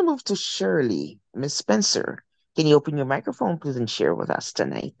 So I'm gonna move to Shirley. Miss Spencer, can you open your microphone, please, and share with us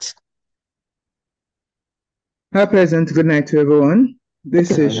tonight? Hi, pleasant good night to everyone. This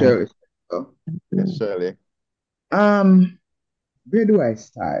Good is night. Shirley. Yes, Shirley. Where do I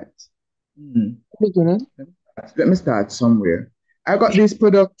start? Beginning. Let me start somewhere. I got these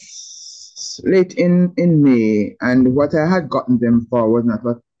products late in May, and what I had gotten them for was not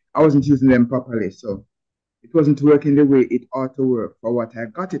what I wasn't using them properly. So It wasn't working the way it ought to work for what I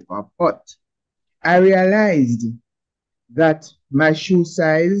got it for. But I realized that my shoe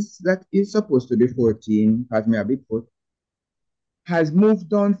size that is supposed to be 14, because me a big foot, has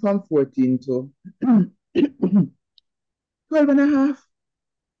moved on from 14 to 12 and a half.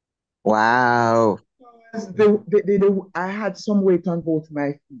 Wow. I had some weight on both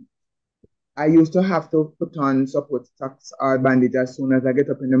my feet. I used to have to put on support socks or bandage as soon as I get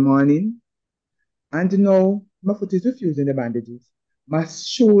up in the morning. And now my foot is refusing the bandages. My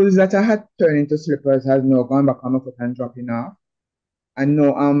shoes that I had turned into slippers has now gone back on my foot and dropping off. And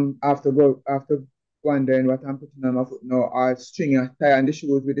now I'm after wondering what I'm putting on my foot now, or string and tie on the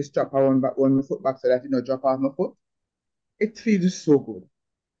shoes with the strap around my foot back so that it don't drop off my foot. It feels so good.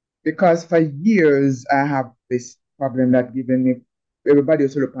 Because for years I have this problem that given me everybody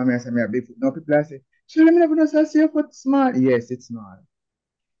used to look at me and say me a big foot. Now people are saying, "Sure, let me never know say your foot small." Yes, it's small.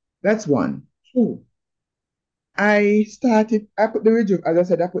 That's one. Two. I put the as I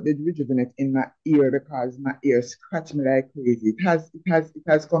said, I put the rejuvenate in my ear because my ear scratched me like crazy. It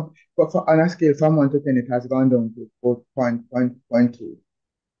has come, but on a scale from 1 to 10, it has gone down to 4.2.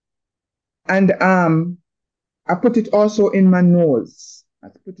 And I put it also in my nose. I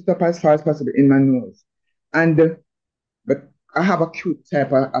put it up as far as possible in my nose. And but I have acute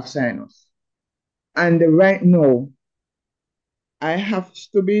type of sinus. And right now, I have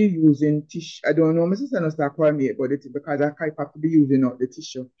to be using tissue. I don't know, my sister not start calling me about it because I have to be using out the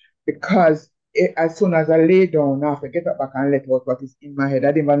tissue. Because as soon as I lay down, I have to get up back and let out what is in my head.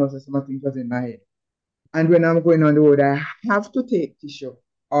 I didn't even know some things was in my head. And when I'm going on the road, I have to take tissue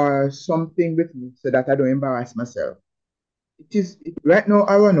or something with me so that I don't embarrass myself. Right now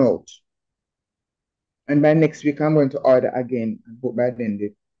I run out. And by next week I'm going to order again and hope by then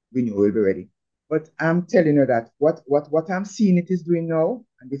the renewal will be ready. But I'm telling you that what I'm seeing it is doing now,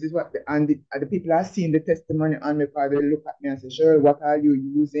 and this is what the people are seeing the testimony on me because they look at me and say, "Sure, what are you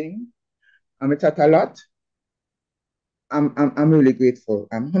using?" I'm chat a lot. I'm really grateful.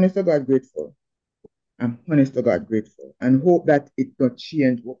 I'm honest to God grateful. I'm honest to God grateful, and hope that it not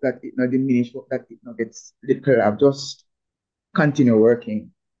change, hope that it not diminish, hope that it not gets little. I've just continue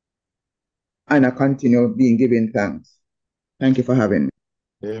working, and I continue being given thanks. Thank you for having me.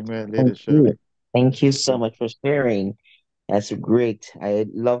 Amen, Thank Lady Shirley. Thank you so much for sharing. That's great. I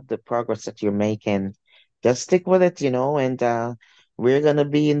love the progress that you're making. Just stick with it, and we're gonna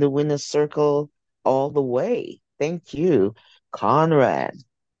be in the winner's circle all the way. Thank you, Conrad.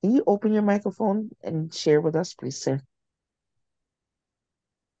 Can you open your microphone and share with us, please, sir?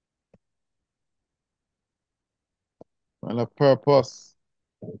 Man of purpose.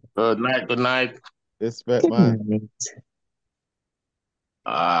 Good night, good night. Respect, man.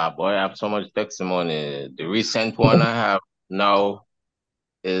 Boy, I have so much testimony. The recent one I have now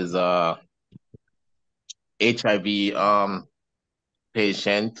is HIV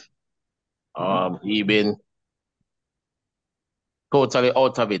patient. He been totally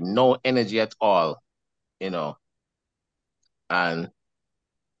out of it, no energy at all, and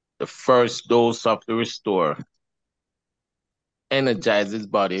the first dose of the restore energized his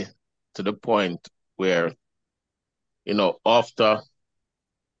body to the point where, after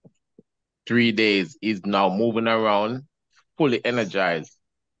 3 days, he's now moving around fully energized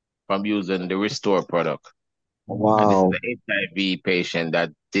from using the restore product. And this is Wow. the HIV patient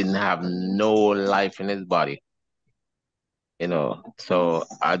that didn't have no life in his body. So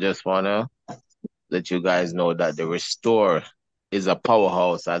I just want to let you guys know that the restore is a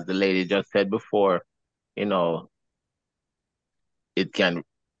powerhouse, as the lady just said before. It can,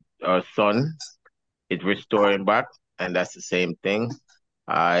 our son, it restoring back, and that's the same thing.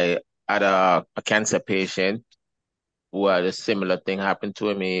 I had a cancer patient who had a similar thing happen to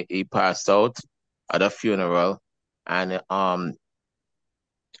him. He passed out at a funeral, and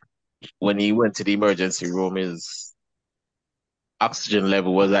when he went to the emergency room, his oxygen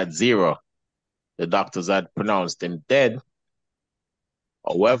level was at 0. The doctors had pronounced him dead.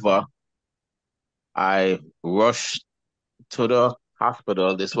 However, I rushed to the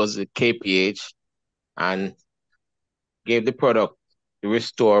hospital. This was the KPH, and gave the product, the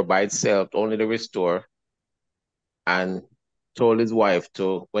Restore by itself, only the Restore, and told his wife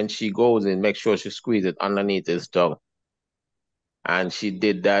to, when she goes in, make sure she squeeze it underneath his tongue. And she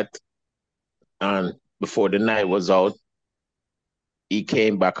did that, and before the night was out, he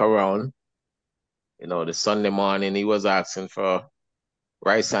came back around. The Sunday morning, he was asking for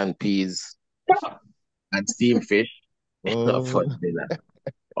rice and peas and steamed fish for dinner.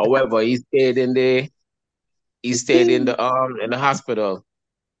 However, he stayed in the hospital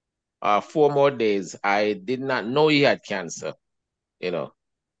 4 more days. I did not know he had cancer,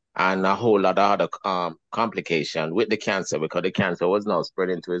 and a whole lot of other complication with the cancer, because the cancer was now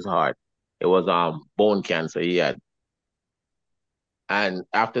spreading to his heart. It was bone cancer he had. And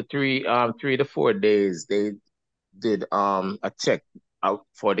after 3 to 4 days, they did a check out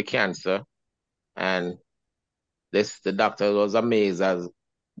for the cancer, and the doctor was amazed as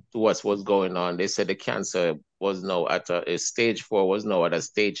to what was going on. They said the cancer was now at a stage 4, was now at a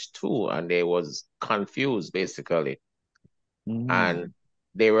stage 2, and they was confused basically. And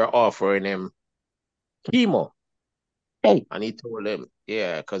they were offering him chemo. Hey. And he told them,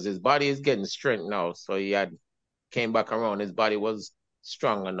 yeah, because his body is getting strength now. So he had came back around. His body was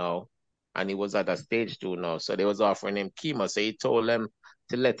stronger now, and he was at a stage 2 now. So they was offering him chemo. So he told them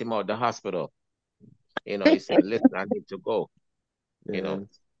to let him out the hospital. You know, he said, listen, I need to go. You know.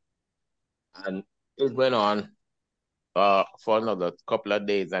 And it went on for another couple of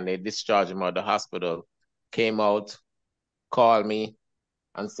days, and they discharged him out of the hospital. Came out, called me,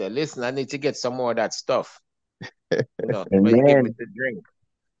 and said, listen, I need to get some more of that stuff. You know, but he gave me to drink.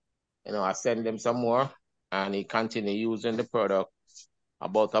 You know, I sent him some more, and he continued using the product.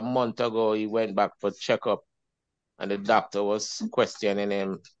 About a month ago, he went back for checkup, and the doctor was questioning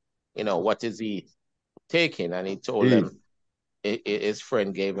him, you know, what is he taking? And he told them his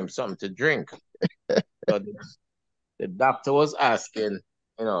friend gave him something to drink. So the doctor was asking,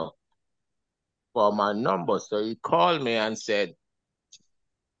 you know, for my number. So he called me and said,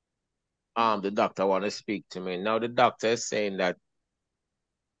 the doctor want to speak to me. Now the doctor is saying that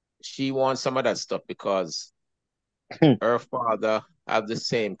she wants some of that stuff because her father have the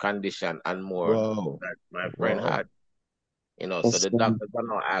same condition and more that my friend had. You know, so the doctors are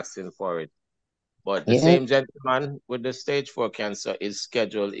not asking for it. But the same gentleman with the stage 4 cancer is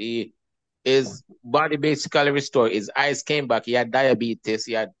scheduled. His body basically restored. His eyes came back. He had diabetes.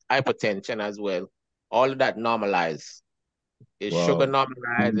 He had hypertension as well. All of that normalized. His sugar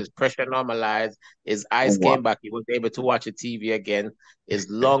normalized. His pressure normalized. His eyes came back. He was able to watch the TV again. His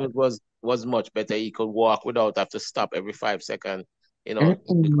lungs was much better. He could walk without have to stop every 5 seconds, you know,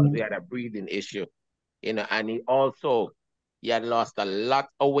 because he had a breathing issue. You know, and he had lost a lot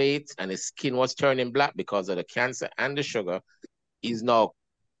of weight, and his skin was turning black because of the cancer and the sugar. He's now,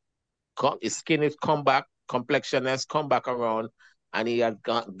 his skin has come back, complexion has come back around, and he has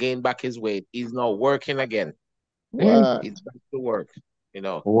gained back his weight. He's now working again. What? He's back to work, you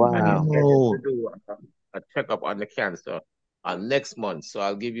know. Wow. And he's scheduled to do a checkup on the cancer next month. So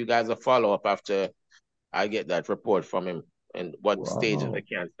I'll give you guys a follow-up after I get that report from him and what stage of the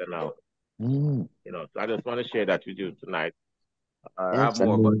cancer now. You know, so I just want to share that with you tonight. I have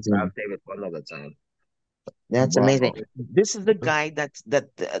more, but I'll save it for another time. That's amazing. This is the guy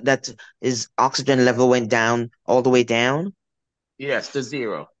that his oxygen level went down all the way down. Yes, to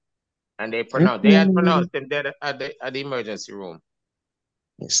 0, and they had pronounced him dead at the emergency room.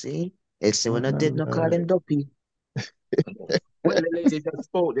 You see, it's when I did not call him dopey. Well, the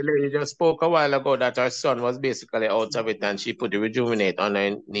lady just spoke a while ago that her son was basically out of it, and she put the Rejuvenate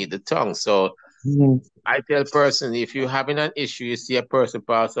underneath the tongue. So I tell person, if you're having an issue, you see a person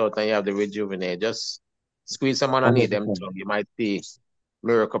pass out and you have the Rejuvenate, just squeeze some underneath them tongue. You might see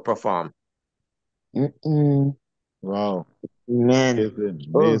miracle perform. Wow. Man.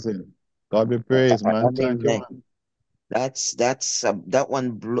 Amazing. God be praised, man. Thank you, man. That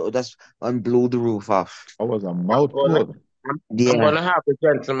one blew the roof off. That was a mouthful. I'm gonna have the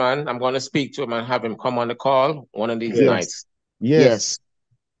gentleman. I'm gonna speak to him and have him come on the call one of these nights. Yes.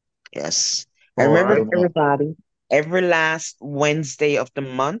 And remember, everybody, every last Wednesday of the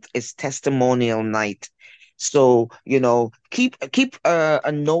month is testimonial night. So, you know, keep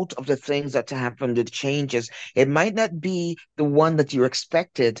a note of the things that happen, the changes. It might not be the one that you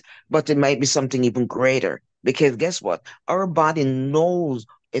expected, but it might be something even greater. Because guess what? Our body knows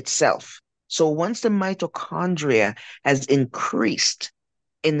itself. So once the mitochondria has increased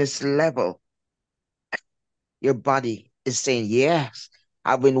in this level, your body is saying, yes,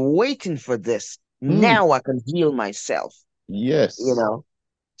 I've been waiting for this. Now I can heal myself. Yes. You know,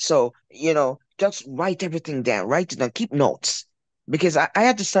 so, you know, just write everything down. Write it down. Keep notes. Because I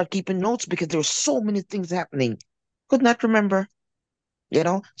had to start keeping notes because there were so many things happening. Could not remember. You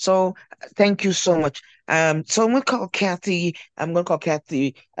know, so thank you so much. So I'm gonna call Kathy.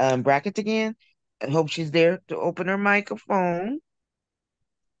 Brackett again. I hope she's there to open her microphone.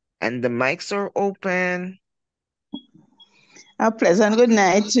 And the mics are open. A pleasant good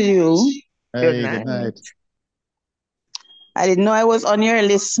night to you. Hey, good night. I didn't know I was on your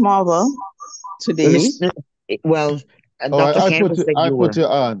list, Marvel, today. Well, I put you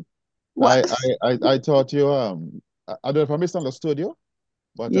on. What? I thought you I don't know if I misunderstood you,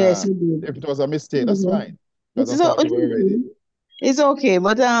 but yes, you did. if it was a mistake, that's fine. This is what you It's okay,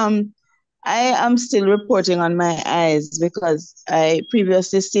 but I am still reporting on my eyes because I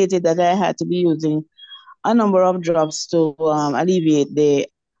previously stated that I had to be using a number of drops to alleviate the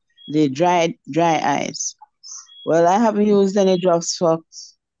dry eyes. Well, I haven't used any drops for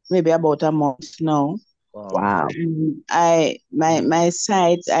maybe about a month now. Wow. My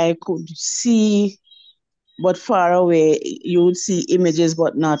sight, I could see, but far away you would see images,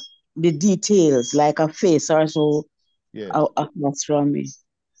 but not the details, like a face or so Yes. across from me.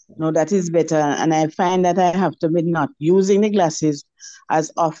 No, that is better. And I find that I have to be not using the glasses as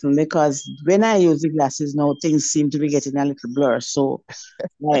often because when I use the glasses now, things seem to be getting a little blur. So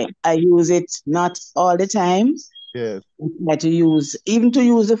I use it not all the time. Yes. I try to use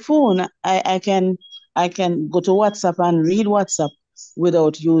the phone. I can go to WhatsApp and read WhatsApp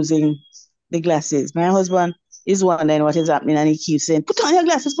without using the glasses. My husband is wondering what is happening and he keeps saying, put on your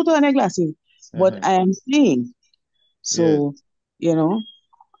glasses, put on your glasses. But I am seeing. So, you know,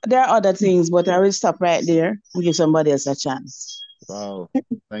 there are other things, but I will stop right there and give somebody else a chance. Wow.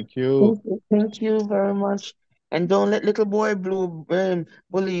 Thank you. Thank you very much. And don't let little boy Blue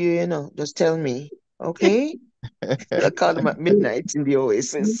bully you, just tell me. Okay? I call him at midnight in the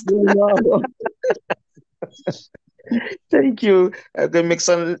Oasis. Thank you. I'm gonna make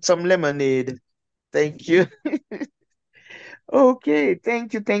some lemonade. Thank you. Okay,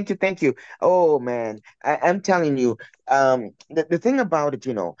 thank you, thank you, thank you. Oh man, I'm telling you, the thing about it,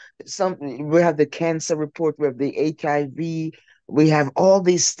 we have the cancer report, we have the HIV, we have all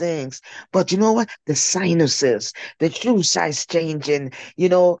these things, but you know what? The sinuses, the true size changing,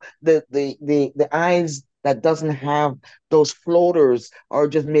 the eyes that doesn't have those floaters, or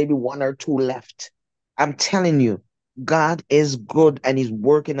just maybe one or two left. I'm telling you, God is good and He's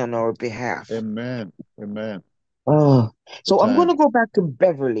working on our behalf. Amen. Amen. Oh, so I'm going Time. to go back to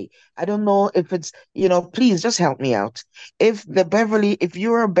Beverly. I don't know if it's, please just help me out. If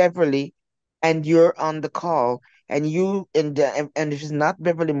you're a Beverly and you're on the call and if it's not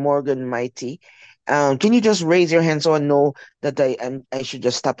Beverly Morgan Mighty, can you just raise your hand so I know that I should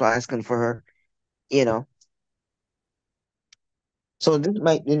just stop asking for her, you know? So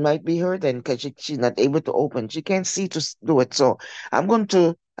it might be her then because she's not able to open. She can't see to do it. So I'm going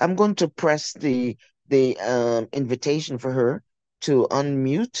to press the invitation for her to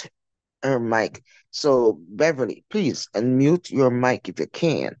unmute her mic. So Beverly, please unmute your mic if you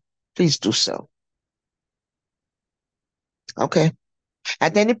can. Please do so. Okay.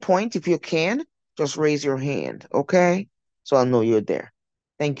 At any point, if you can, just raise your hand. Okay. So I'll know you're there.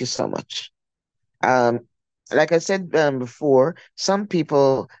 Thank you so much. Um, like I said before, some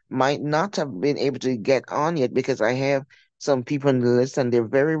people might not have been able to get on yet because I have some people on the list and they're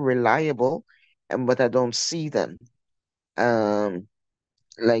very reliable, but I don't see them.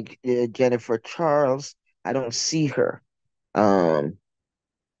 Like Jennifer Charles, I don't see her. Um,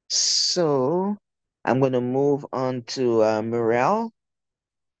 so I'm going to move on to Mirelle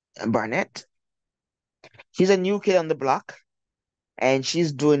Barnett. She's a new kid on the block and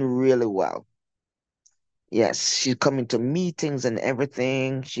she's doing really well. Yes, she's coming to meetings and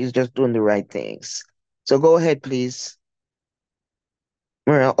everything. She's just doing the right things. So go ahead, please.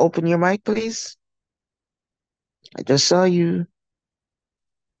 Mirelle, open your mic, please. I just saw you.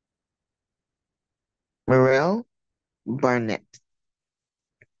 Mirelle Barnett.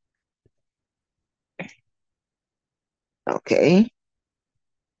 Okay.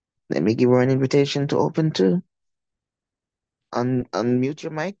 Let me give her an invitation to open too. Unmute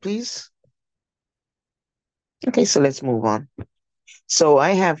your mic, please. Okay, so let's move on. So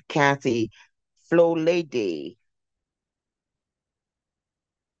I have Kathy Flow Lady.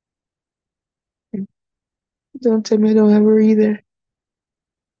 Don't tell me I don't have her either.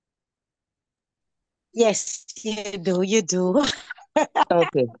 Yes, you do. You do.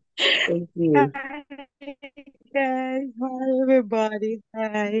 Okay. Thank you. Hi, guys. Hi, everybody.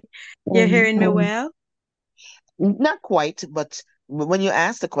 Hi. You're hearing me well? Not quite, but when you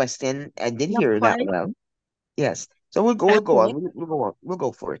asked the question, I did Not hear that quite. well. Yes. So we'll go Okay. on. We'll go on. We'll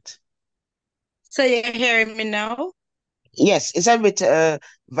go for it. So you're hearing me now? Yes, it's a bit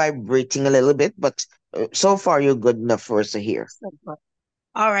vibrating a little bit, but so far you're good enough for us to hear. Super.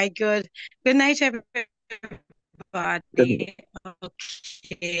 All right, good. Good night, everybody.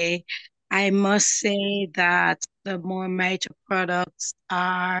 Okay. I must say that the more Mito products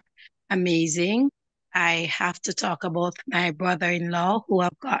are amazing. I have to talk about my brother-in-law who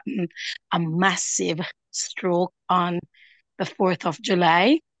have gotten a massive stroke on the 4th of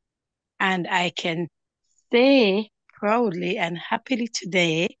July. And I can say proudly and happily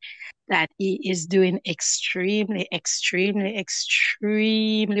today that he is doing extremely, extremely,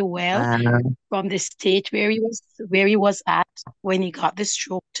 extremely well from the state where he was at when he got the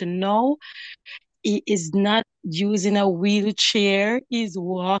stroke to now. He is not using a wheelchair. He's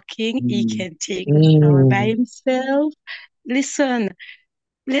walking. He can take a shower by himself. Listen,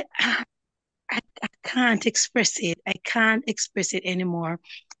 I can't express it. I can't express it anymore.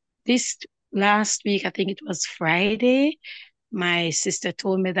 This last week, I think it was Friday, my sister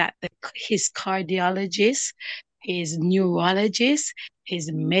told me that his cardiologist, his neurologist,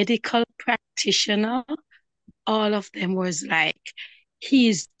 his medical practitioner, all of them was like,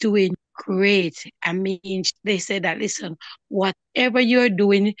 he's doing great. I mean, they said that, listen, whatever you're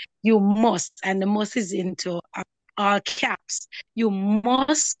doing, you must, and the must is into all caps, you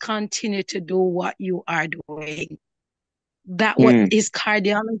must continue to do what you are doing. That what his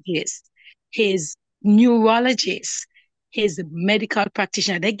cardiologist, his neurologist, his medical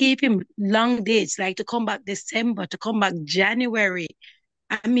practitioner, they gave him long dates, like to come back December, to come back January.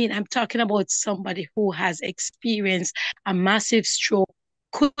 I mean, I'm talking about somebody who has experienced a massive stroke,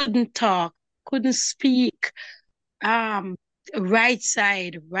 couldn't talk, couldn't speak, right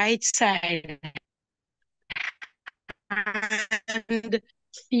side, hand,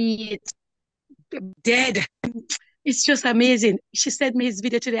 feet, dead. It's just amazing. She sent me his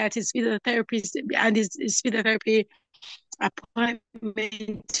video today at his physiotherapist and his physiotherapy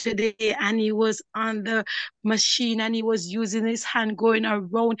appointment today, and he was on the machine and he was using his hand going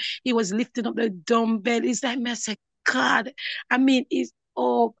around. He was lifting up the dumbbell. It's like, I said, God, I mean, he's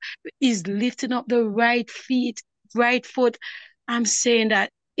lifting up the right foot. I'm saying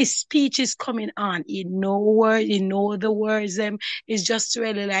that his speech is coming on. He know the words. It's just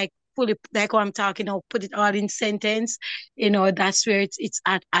really like fully, like what I'm talking about, put it all in sentence. That's where it's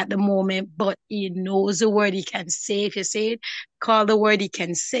at the moment. But he knows the word. He can say, if you say it, call the word, he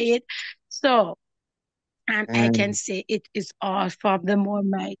can say it. So, and I can say it is all from the more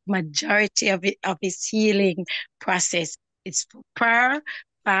majority of his healing process. It's prayer,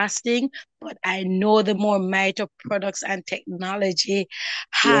 fasting, but I know the more Mito products and technology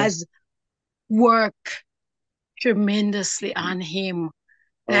has worked tremendously on him.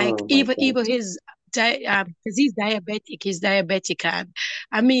 Like even his because he's diabetic, and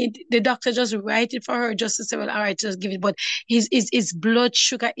I mean the doctor just write it for her just to say, well, all right, just give it. But his blood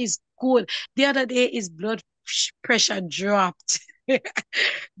sugar is good. The other day his blood pressure dropped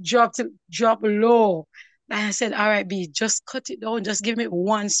low. And I said, all right, B, just cut it down. Just give me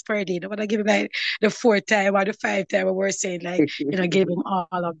once per day. Don't want to give him like the 4th time or the 5th time. We're saying like, give him all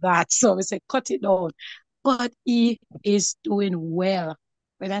of that. So we said, cut it down. But he is doing well.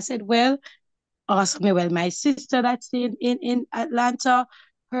 When I said, well, awesome. Well, my sister that's in Atlanta,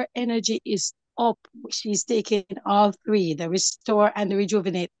 her energy is up. She's taking all 3, the restore and the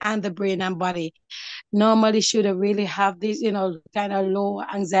rejuvenate and the brain and body. Normally she would really have this, kind of low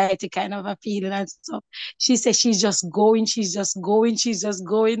anxiety kind of a feeling and stuff. She said she's just going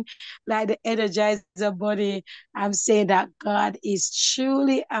like the energizer body. I'm saying that God is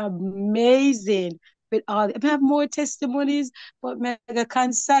truly amazing. With all, I have more testimonies, but mega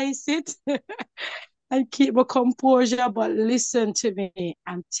concise it and keep my composure. But listen to me,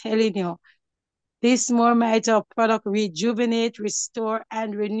 I'm telling you, this more Mito product rejuvenate, restore,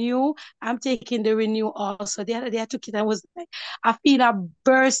 and renew. I'm taking the renew also. The other day I took it and was like, I feel a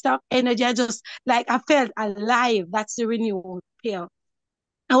burst of energy. I just like I felt alive. That's the renew pill.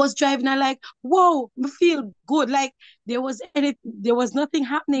 I was driving and like, whoa, I feel good. Like there was nothing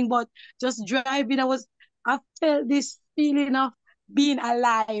happening, but just driving, I felt this feeling of being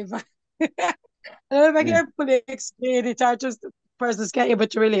alive. I don't know if I can fully explain it. I just persons can't able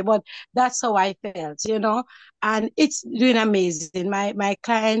to relate, but that's how I felt, and it's doing amazing. My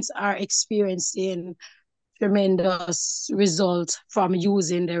clients are experiencing tremendous results from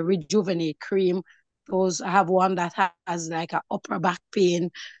using the Rejuvenate cream. I have one that has like an upper back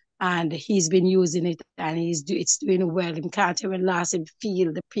pain, and he's been using it, and it's doing well. He can't even last and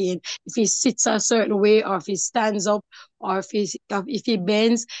feel the pain. If he sits a certain way, or if he stands up, or if he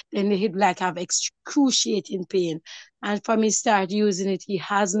bends, then he'd like have excruciating pain. And from he start using it, he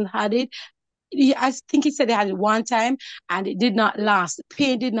hasn't had it. I think he said he had it one time and it did not last. The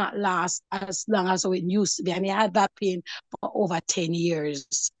pain did not last as long as it used to be. And he had that pain for over 10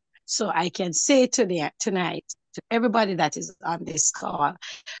 years. So I can say tonight to everybody that is on this call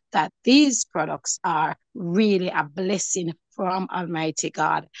that these products are really a blessing from Almighty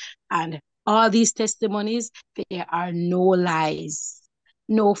God. And all these testimonies, there are no lies,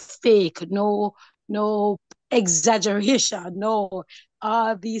 no fake, no exaggeration, no.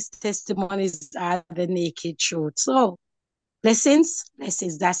 all these testimonies are the naked truth. So, blessings.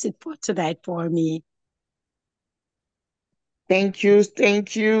 That's it for tonight for me. Thank you.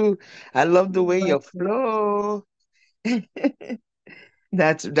 Thank you. I love the way you flow.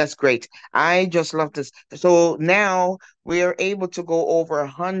 That's great. I just love this. So now we are able to go over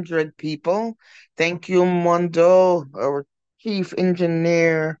 100 people. Thank you, Mondo, our chief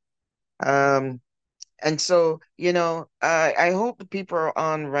engineer. And so, I hope the people are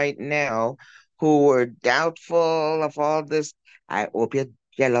on right now who were doubtful of all this. I hope you're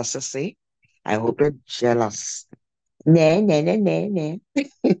jealous, see? I hope you're jealous. Nah, nah, nah, nah, nah.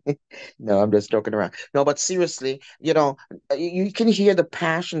 No, I'm just joking around. No, but seriously, you can hear the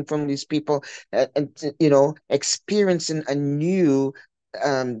passion from these people, experiencing a new.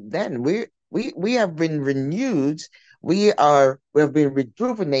 Then we have been renewed. We have been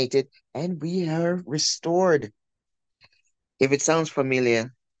rejuvenated, and we are restored. If it sounds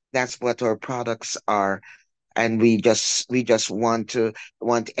familiar, that's what our products are, and we just want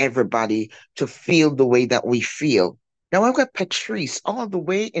everybody to feel the way that we feel. Now I've got Patrice all the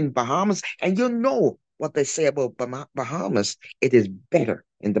way in Bahamas, and you know what they say about Bahamas. It is better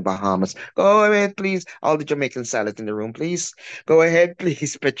in the Bahamas. Go ahead, please. All the Jamaican salad in the room, please. Go ahead,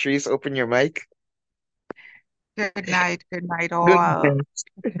 please, Patrice. Open your mic. Good night Good all. night.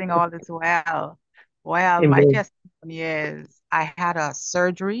 Everything all is well. Well, my Amen. testimony is I had a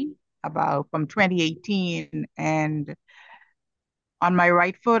surgery from 2018, and on my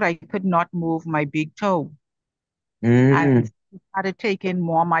right foot, I could not move my big toe. And Mm. I started taking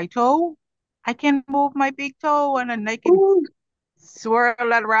more my toe. I can move my big toe and then I can swirl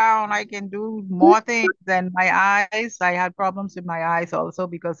it around. I can do more things than my eyes. I had problems with my eyes also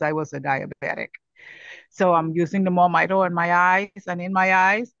because I was a diabetic. So I'm using the Momito in my eyes and in my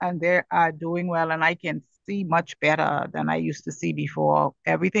eyes, and they are doing well, and I can see much better than I used to see before.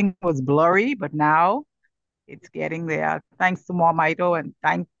 Everything was blurry, but now it's getting there. Thanks to Momito, and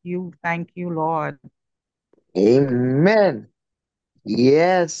thank you, Lord. Amen.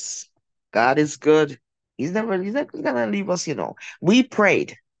 Yes, God is good. He's not gonna leave us. We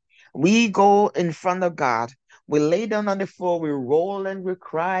prayed. We go in front of God. We lay down on the floor, we roll and we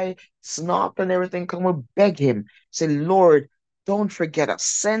cry, snot and everything. Come, we beg Him. Say, Lord, don't forget us.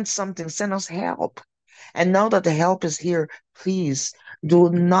 Send something, send us help. And now that the help is here, please do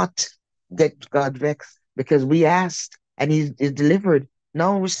not get God vexed because we asked and He delivered.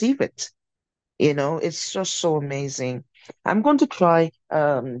 Now receive it. It's just so amazing. I'm going to try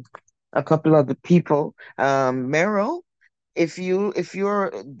a couple of the people. Meryl, if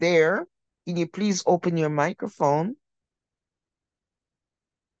you're there, can you please open your microphone?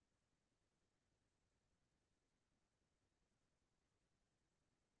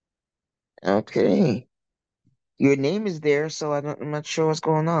 Okay. Your name is there, so I'm not sure what's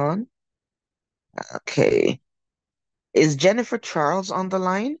going on. Okay. Is Jennifer Charles on the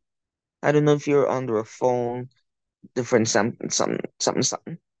line? I don't know if you're under a phone, different something, something, something,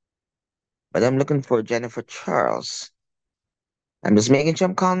 something. But I'm looking for Jennifer Charles. I'm just making sure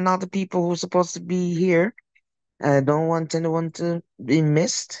I'm calling all the people who are supposed to be here. I don't want anyone to be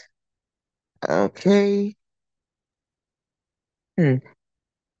missed. Okay. Hmm.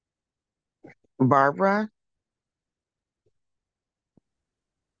 Barbara?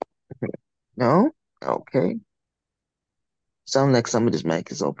 No? Okay. Sound like somebody's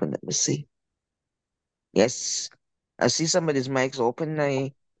mic is open. Let me see. Yes. I see somebody's mic's open.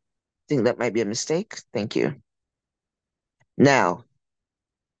 I think that might be a mistake. Thank you. Now,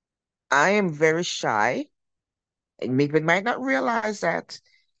 I am very shy, and maybe might not realize that.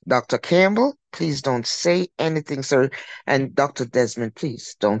 Dr. Campbell, please don't say anything, sir. And Dr. Desmond,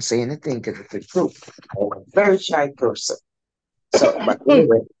 please don't say anything because it's the truth. I'm a very shy person. So, but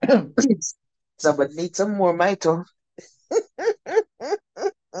anyway, somebody needs some more Mito.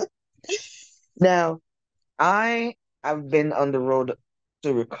 Now, I have been on the road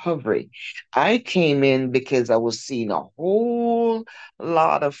to recovery. I came in because I was seeing a whole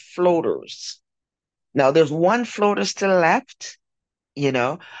lot of floaters. Now, there's one floater still left,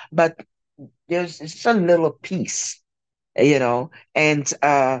 but there's just a little piece, and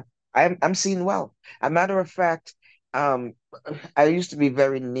I'm seeing well. A matter of fact, um, I used to be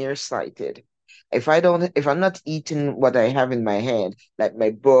very nearsighted. If I'm not eating what I have in my hand, like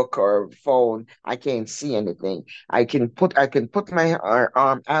my book or phone, I can't see anything. I can put my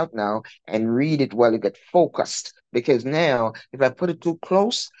arm out now and read it while it get focused. Because now, if I put it too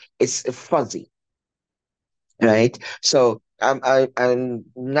close, it's fuzzy, right? So I'm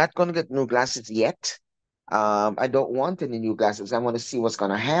not gonna get new glasses yet. I don't want any new glasses. I want to see what's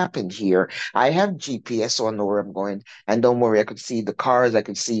going to happen here. I have GPS, so I know where I'm going. And don't worry, I could see the cars. I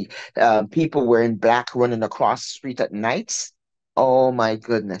could see people wearing black running across the street at nights. Oh my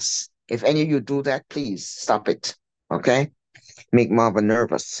goodness. If any of you do that, please stop it. Okay? Make Marva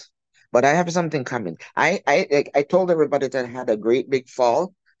nervous. But I have something coming. I told everybody that I had a great big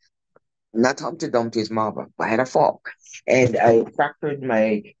fall. Not Humpty Dumpty's Marva, but I had a fall. And I fractured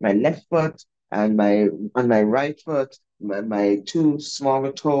my left foot and my right foot, my two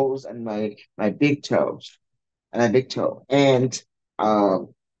smaller toes and my big toes and my big toe. And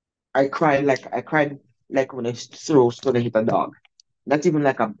um I cried like when I threw so they hit a dog. Not even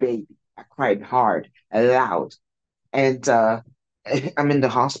like a baby. I cried hard and loud. And I'm in the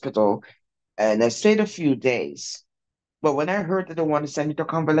hospital and I stayed a few days. But when I heard that they wanted to send me to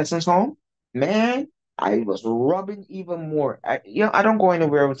convalescence home, man, I was rubbing even more. I don't go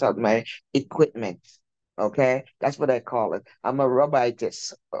anywhere without my equipment. Okay, that's what I call it. I'm a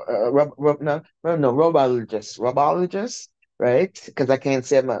rubitis, no, rubologist, right? Because I can't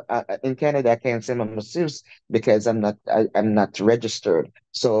say in Canada. I can't say I'm a masseuse because I'm not registered.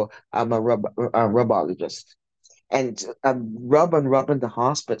 So I'm a rubologist and rub and rub in the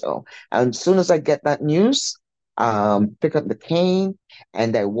hospital. And as soon as I get that news, pick up the cane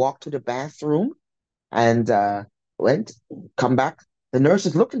and I walk to the bathroom and went, come back. The nurse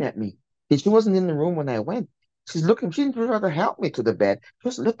is looking at me. She wasn't in the room when I went. She's looking, she didn't rather help me to the bed.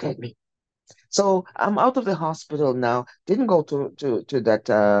 Just look at me. So I'm out of the hospital now. Didn't go to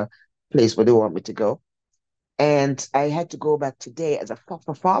that place where they want me to go. And I had to go back today as a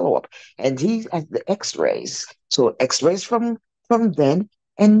for follow-up. And he has the x-rays. So x-rays from then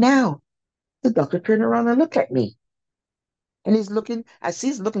and now. The doctor turned around and looked at me. And I see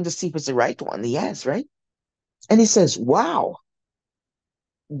he's looking to see if it's the right one. Yes, right? And he says, wow,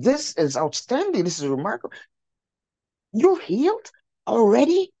 this is outstanding. This is remarkable. You're healed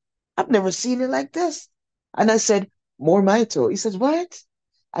already? I've never seen it like this. And I said, More Mito. He says, what?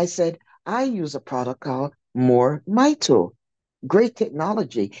 I said, I use a product called More Mito. Great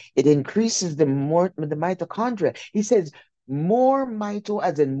technology. It increases the mitochondria. He says, more mito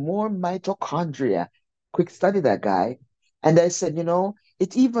as in more mitochondria. Quick study that guy. And I said,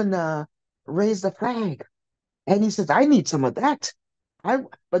 it even raised a flag. And he says, I need some of that.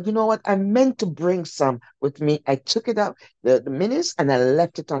 But you know what? I meant to bring some with me. I took it out, the minis, and I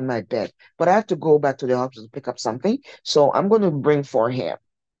left it on my bed. But I have to go back to the hospital to pick up something. So I'm going to bring for him.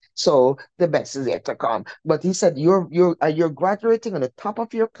 So the best is yet to come. But he said, you're graduating on the top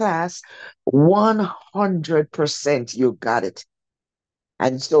of your class, 100%. You got it.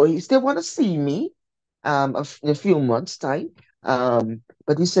 And so he still want to see me in a few months' time.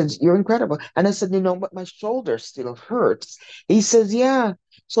 But he says, you're incredible. And I said, but my shoulder still hurts. He says, yeah.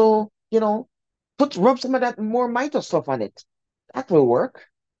 So, rub some of that more Mito stuff on it. That will work.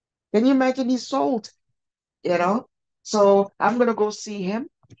 Can you imagine he's sold? So I'm gonna go see him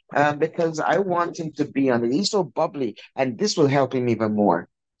because I want him to be on it. He's so bubbly, and this will help him even more.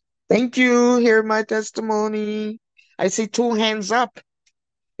 Thank you. Hear my testimony. I see two hands up.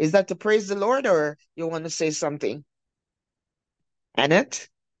 Is that to praise the Lord, or you want to say something? Annette?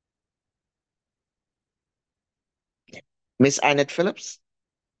 Miss Annette Phillips?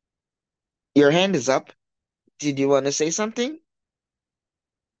 Your hand is up. Did you want to say something?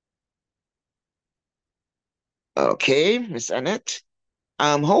 Okay, Miss Annette.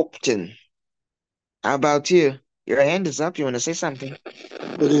 Hopeton. How about you? Your hand is up. You want to say something?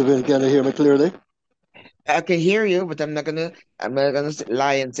 Good evening. Can you hear me clearly? I can hear you, but I'm not gonna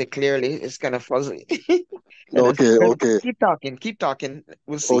lie and say clearly. It's kind of fuzzy. Okay. Keep talking.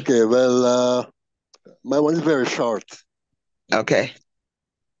 We'll see. Okay, well, my one is very short. Okay.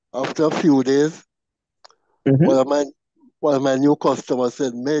 After a few days, one of my new customers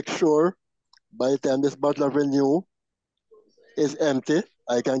said, make sure by the time this bottle of Renew is empty,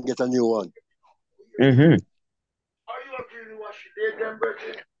 I can get a new one.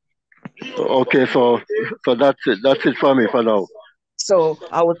 Okay, so that's it. That's it for me for now. So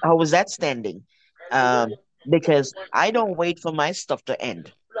how was that standing? Because I don't wait for my stuff to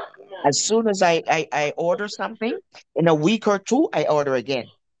end. As soon as I order something, in a week or two, I order again.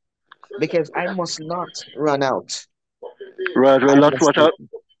 Because I must not run out. Right, well,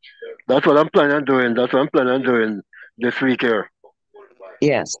 that's what I'm planning on doing. That's what I'm planning on doing this week here.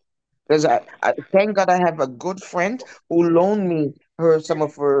 Yes. Because I thank God I have a good friend who loaned me some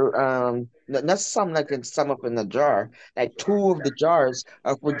of her not some like some up in a jar, like 2 of the jars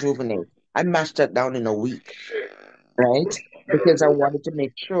of Rejuvenate. I mashed that down in a week, right? Because I wanted to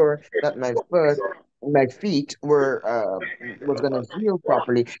make sure that my foot my feet was gonna heal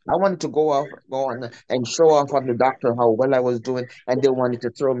properly. I wanted to go on and show off on the doctor how well I was doing, and they wanted to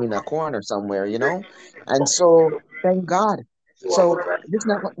throw me in a corner somewhere, you know. And so, thank God. So this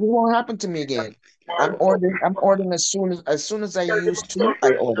won't happen to me again. I'm ordering as soon as I used to,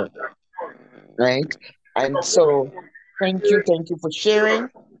 I order, right? And so, thank you for sharing,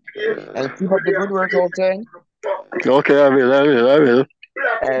 and keep up the good work, Holton. Okay, I will.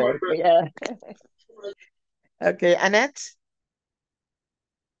 Yeah. Okay, Annette.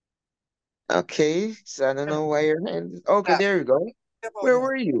 Okay, so I don't know why your hand. Okay, there you go. Where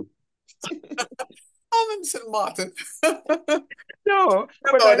were you? I'm in St. Martin. No,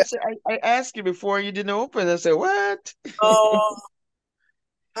 but About that. I asked you before you didn't open. I said, what? I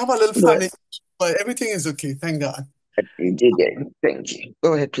have a little What? family, but everything is okay. Thank God. You did it. Thank you.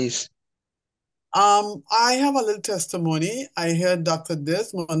 Go ahead, please. I have a little testimony. I heard Dr.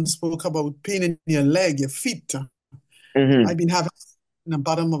 Desmond spoke about pain in your leg, your feet. I've been having in the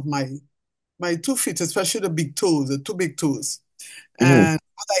bottom of my 2 feet, especially the big toes, the two big toes. And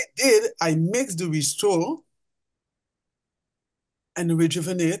what I did, I mixed the Restore and the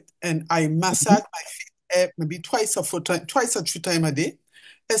Rejuvenate, and I massage my feet maybe twice or 3 times a day,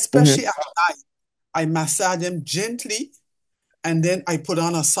 especially at night. I massage them gently, and then I put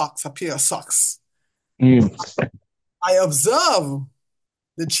on a pair of socks. I observe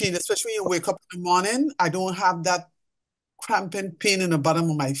the change, especially when you wake up in the morning. I don't have that cramping pain in the bottom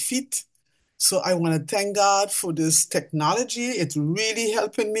of my feet. So I want to thank God for this technology. It's really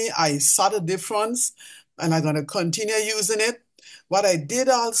helping me. I saw the difference, and I'm going to continue using it. What I did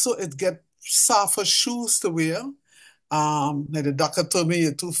also is get softer shoes to wear. Like the doctor told me,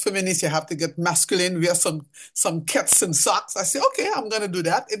 you're too feminist, you have to get masculine, wear some kets and socks. I said, okay, I'm going to do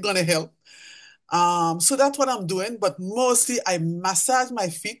that. It's going to help. So that's what I'm doing, but mostly I massage my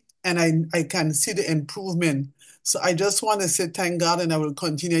feet and I can see the improvement. So I just want to say thank God, and I will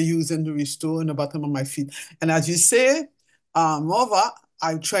continue using the Restore in the bottom of my feet. And as you say, Mova,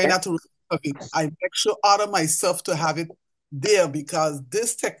 I try not to have it. I make sure out of myself to have it there because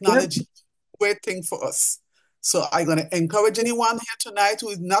this technology is a great thing for us. So I'm going to encourage anyone here tonight who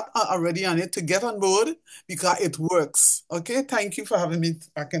is not already on it to get on board because it works. Okay, thank you for having me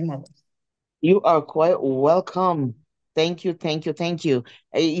back in, Mova. You are quite welcome. Thank you, thank you, thank you.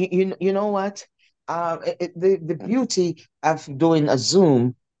 You know what? The beauty of doing a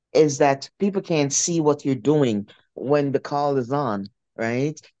Zoom is that people can't see what you're doing when the call is on,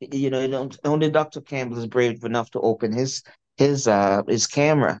 right? You don't, only Dr. Campbell is brave enough to open his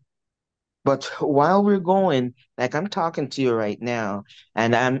camera. But while we're going, like I'm talking to you right now,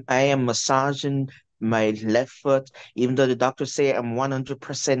 and I am massaging my left foot, even though the doctors say I'm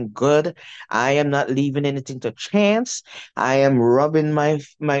 100% good, I am not leaving anything to chance. I am rubbing my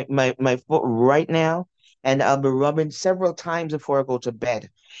foot right now, and I'll be rubbing several times before I go to bed.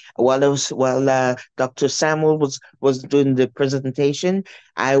 While Dr. Samuel was doing the presentation,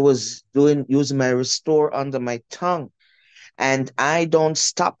 I was using my Restore under my tongue, and I don't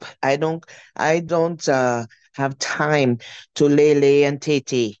stop. I don't have time to lele and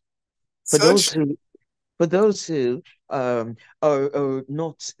tete. For those who for those who are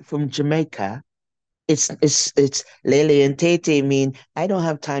not from Jamaica, it's lele and tete mean I don't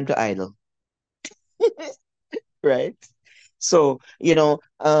have time to idle. Right? So,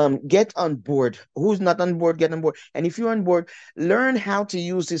 get on board. Who's not on board, get on board. And if you're on board, learn how to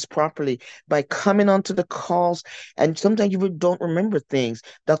use this properly by coming onto the calls. And sometimes you don't remember things.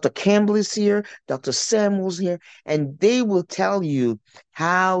 Dr. Campbell is here, Dr. Samuel's here, and they will tell you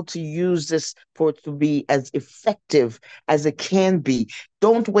how to use this for it to be as effective as it can be.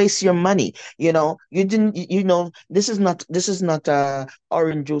 Don't waste your money. This is not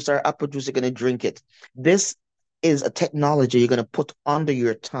orange juice or apple juice, you're gonna drink it. This is a technology you're going to put under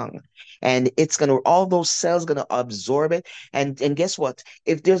your tongue, and all those cells going to absorb it, and guess what,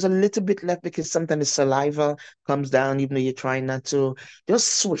 if there's a little bit left, because sometimes the saliva comes down even though you're trying not to,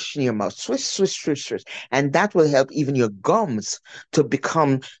 just swish in your mouth, swish, swish, swish, swish, and that will help even your gums to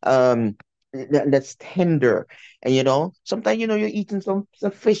become that's tender. And sometimes you're eating some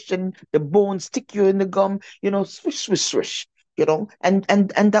fish and the bones stick you in the gum, swish, swish, swish, and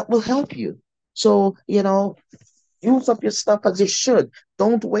that will help you. So, use up your stuff as you should.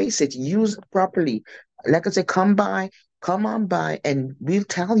 Don't waste it. Use it properly. Like I said, come on by, and we'll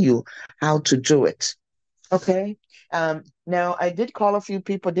tell you how to do it. Okay. Now I did call a few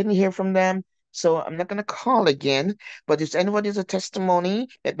people, didn't hear from them, so I'm not gonna call again. But if anybody has a testimony,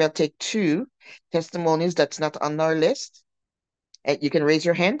 maybe I'll take 2 testimonies that's not on our list. And you can raise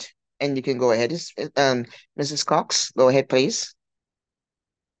your hand and you can go ahead. Mrs. Cox, go ahead, please.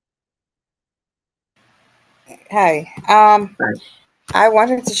 Hi. I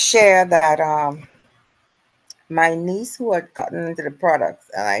wanted to share that my niece who had gotten into the products,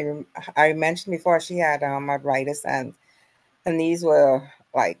 and I mentioned before she had arthritis, and her knees were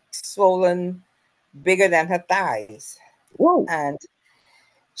like swollen, bigger than her thighs. Whoa. And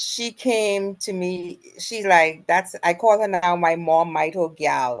she came to me. She's like, I call her now my mom Mito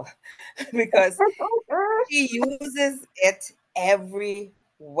gal because she uses it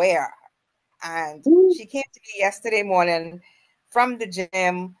everywhere. And she came to me yesterday morning from the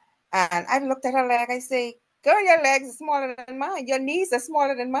gym, and I looked at her leg. I say, "Girl, your legs are smaller than mine. Your knees are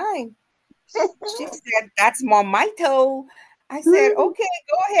smaller than mine." She said, "That's more Mito." I said, "Okay,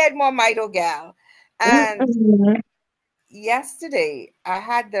 go ahead, more Mito gal." And yesterday, I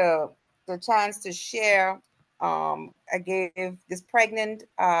had the chance to share. I gave this pregnant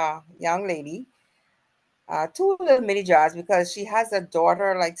young lady two little mini jars because she has a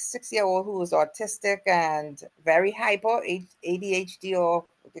daughter, like 6-year-old, who is autistic and very hyper, ADHD or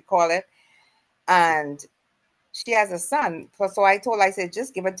what they call it, and she has a son. So I told her, I said,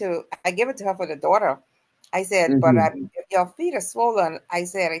 just give it to. I give it to her for the daughter. I said, but if your feet are swollen, I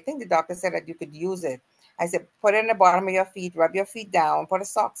said, I think the doctor said that you could use it. I said, put it in the bottom of your feet, rub your feet down, put the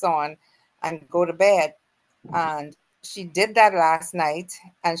socks on, and go to bed. And she did that last night,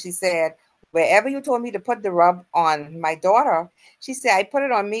 and she said, wherever you told me to put the rub on my daughter, she said, I put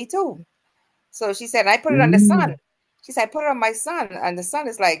it on me too. So she said, I put it on the son. She said, I put it on my son, and the son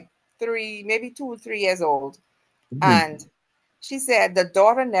is like 3, maybe 2 or 3 years old. And she said the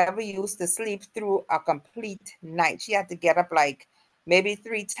daughter never used to sleep through a complete night. She had to get up like maybe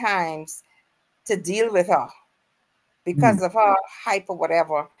 3 times to deal with her because of her hyper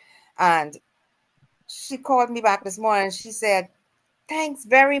whatever. And she called me back this morning. She said, thanks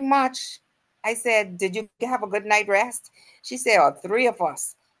very much. I said, did you have a good night rest? She said, oh, 3 of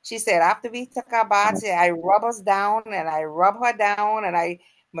us. She said, after we took our baths, I rub us down and I rub her down and I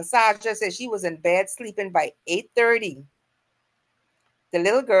massaged her. Said she was in bed sleeping by 8:30. The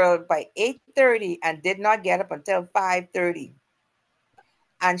little girl by 8:30 and did not get up until 5:30.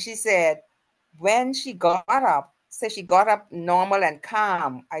 And she said, when she got up, she got up normal and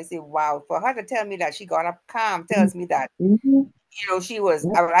calm. I said, wow, for her to tell me that she got up calm tells me that, she was,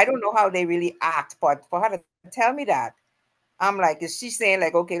 I don't know how they really act, but for her to tell me that, I'm like, is she saying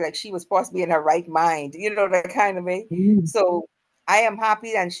like, okay, like she was supposed to be in her right mind, that kind of way. So I am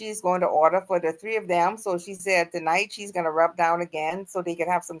happy, and she's going to order for the 3 of them. So she said tonight she's going to rub down again so they can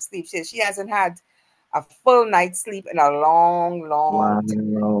have some sleep. She hasn't had a full night's sleep in a long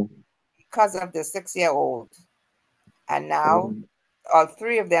time because of the 6-year-old. And now all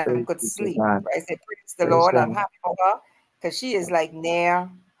 3 of them could sleep. I said, praise the Lord. I'm happy for her because she is like near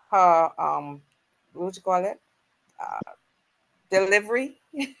her, what you call it? Delivery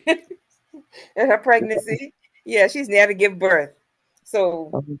in her pregnancy. Yeah, she's near to give birth.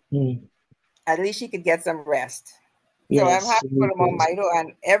 So at least she could get some rest. So I'm happy for the Mom Mito,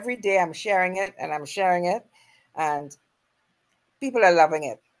 and every day I'm sharing it and people are loving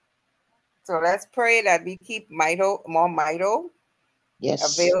it. So let's pray that we keep Mom Mito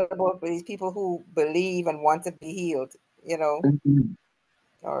available for these people who believe and want to be healed,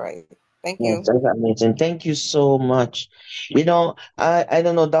 All right. Thank you. Yes, that's amazing. Thank you so much. I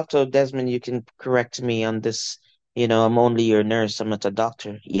don't know, Dr. Desmond, you can correct me on this. I'm only your nurse. I'm not a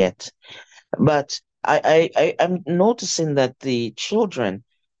doctor yet. But I'm noticing that the children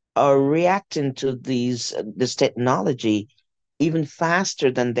are reacting to this technology even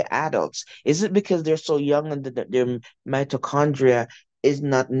faster than the adults. Is it because they're so young and their mitochondria is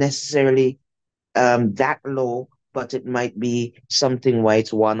not necessarily that low, but it might be something why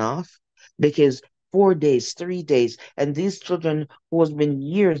it's one-off? Because 4 days, 3 days, and these children who has been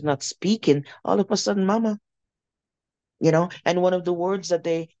years not speaking, all of a sudden, mama, and one of the words that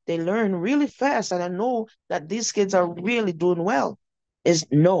they learn really fast, and I know that these kids are really doing well, is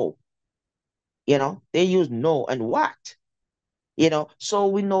no. They use no and what. So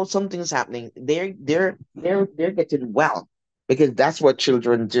we know something's happening. They're getting well because that's what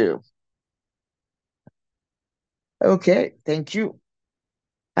children do. Okay, thank you.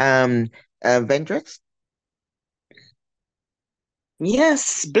 Vendrix?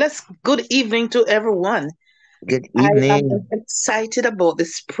 Yes, good evening to everyone. Good I am evening. as excited about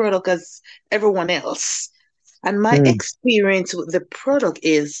this product as everyone else. And my experience with the product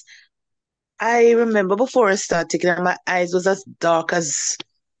is, I remember before I started taking it, my eyes was as dark as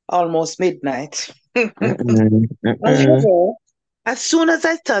almost midnight. However, as soon as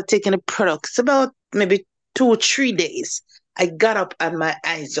I started taking the product, it's about maybe 2 or 3 days, I got up and my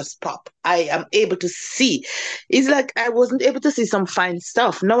eyes just pop. I am able to see. It's like I wasn't able to see some fine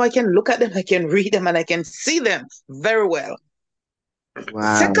stuff. Now I can look at them, I can read them, and I can see them very well.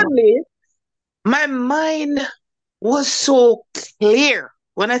 Wow. Secondly, my mind was so clear.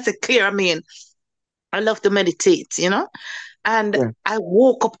 When I say clear, I mean I love to meditate, you know? And Yeah. I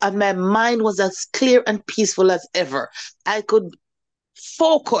woke up and my mind was as clear and peaceful as ever. I could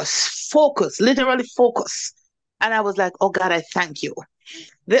focus, literally focus. And I was like, oh God, I thank you.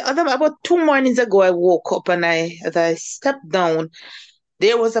 About 2 mornings ago, I woke up and as I stepped down,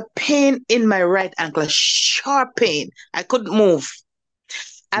 there was a pain in my right ankle, a sharp pain. I couldn't move.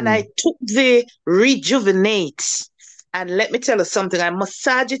 And I took the Rejuvenate. And let me tell you something, I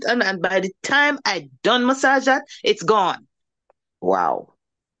massage it, and by the time I done massage that, it's gone. Wow.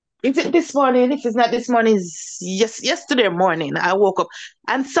 If it's not this morning, it's yesterday morning, I woke up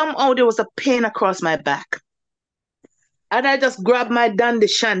and somehow there was a pain across my back. And I just grabbed my Dandy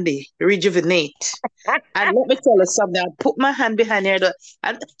Shandy Rejuvenate. And let me tell you something, I put my hand behind here,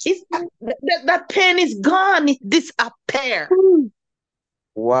 and that pain is gone. It disappeared.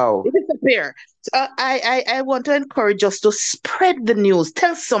 Wow. It disappeared. So I want to encourage us to spread the news.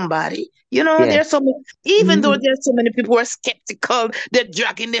 Tell somebody. You know, Yeah. there's so many, even though there's so many people who are skeptical, they're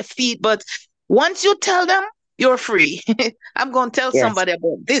dragging their feet, but once you tell them, you're free. I'm going to tell Yes. somebody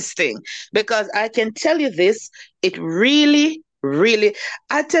about this thing because I can tell you this. It really, really,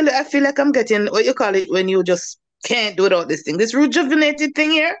 I tell you, I feel like I'm getting, what you call it, when you just can't do without this thing. This rejuvenated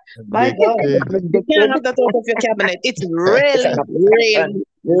thing here, my God, you can't have that out of your cabinet. It's really, really,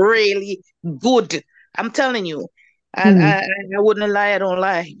 really good. I'm telling you. And I wouldn't lie, I don't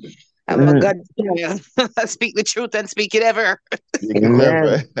lie. I'm a God child. I speak the truth and speak it ever.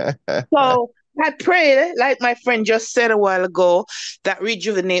 Amen. So I pray, like my friend just said a while ago, that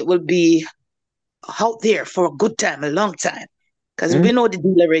Rejuvenate will be out there for a good time, a long time. Because we know the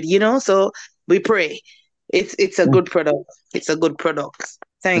deal already, you know? So we pray. It's a good product. It's a good product.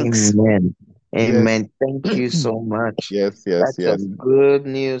 Thanks. Amen. Yes. Amen. Thank you so much. Yes. That's some good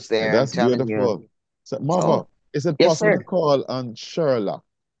news there, I'm That's telling you. beautiful. So, So, Marva, is it yes, possible sir. to call on Sherlock?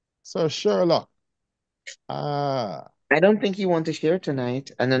 So, Sherlock, I don't think you want to share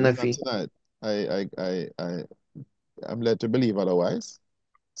tonight. I don't know if not he. tonight. I'm led to believe otherwise.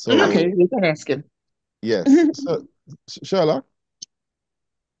 Okay, So, we can ask him. yes. So, Sherlock,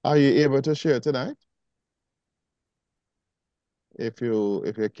 are you able to share tonight? If you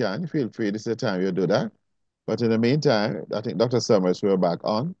can, feel free. This is the time you do that. But in the meantime, I think Dr. Summers will back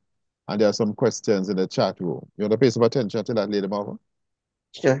on, and there are some questions in the chat room. You want to pay some attention to that, Lady Marva?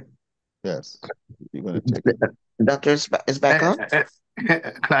 Sure. Yes. You're going to take it. Doctor is back on?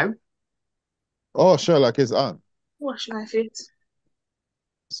 Clive? Oh, Sherlock is on. Wash my face.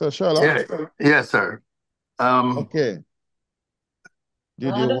 So, Sherlock? Yes, sir. Okay.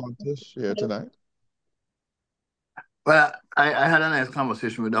 Did you want to share tonight? Well, I had a nice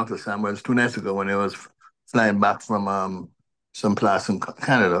conversation with Dr. Samuels 2 nights ago when he was flying back from some class in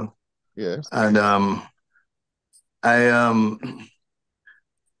Canada. Yes. And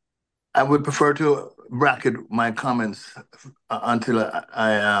I would prefer to bracket my comments until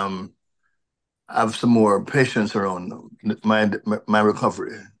I have some more patience around my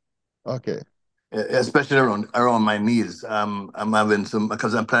recovery. Okay. Especially around my knees. I'm having some,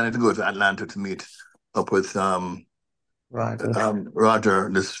 because I'm planning to go to Atlanta to meet up with Roger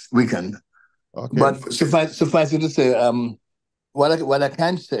this weekend. Okay. But suffice it to say, what I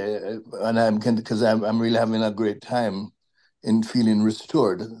can say, because I'm really having a great time in feeling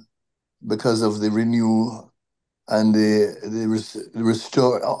restored because of the Renew and the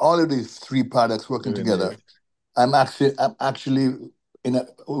Restore, all of these 3 products working together. I'm actually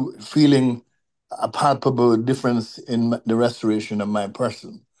feeling a palpable difference in the restoration of my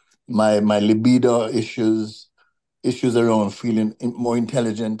person, my libido issues around feeling more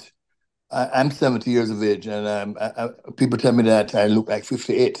intelligent. I'm 70 years of age, and people tell me that I look like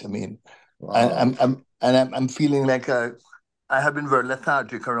 58. I mean, wow. I'm feeling like I have been very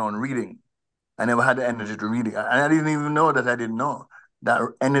lethargic around reading. I never had the energy to read it, and I didn't even know that I didn't know that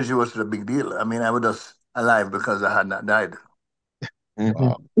energy was a big deal. I mean, I was just alive because I had not died.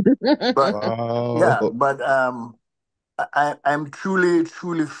 Wow. But wow. yeah, but I'm truly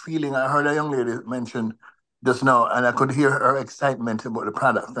feeling. I heard a young lady mention just now, and I could hear her excitement about the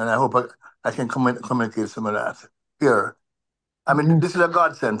product, and I hope I can communicate some of that here. I mean, this is a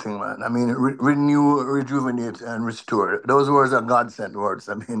godsend thing, man. I mean, renew, rejuvenate, and restore. Those words are godsend words.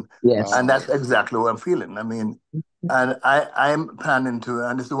 I mean, yes. And that's exactly what I'm feeling. I mean, and I'm planning to,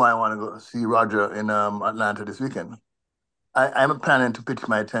 and this is why I want to go see Roger in Atlanta this weekend. I'm planning to pitch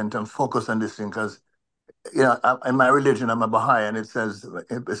my tent and focus on this thing because in my religion, I'm a Baha'i, and it says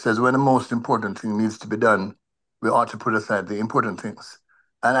when the most important thing needs to be done, we ought to put aside the important things.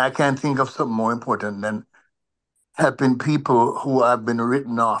 And I can't think of something more important than helping people who have been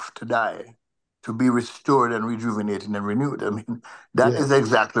written off to die to be restored and rejuvenated and renewed. I mean, that is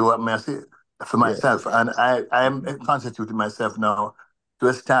exactly what I say for myself. And I am constituting myself now to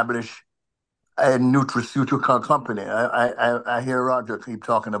establish a nutraceutical company. I hear Roger keep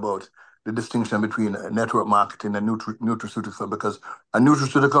talking about the distinction between network marketing and nutraceutical, because a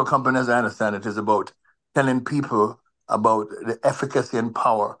nutraceutical company, as I understand it, is about telling people about the efficacy and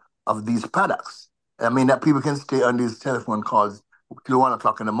power of these products. I mean, that people can stay on these telephone calls till 1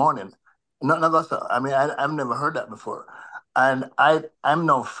 o'clock in the morning. Nothing about that. I mean, I've never heard that before. And I'm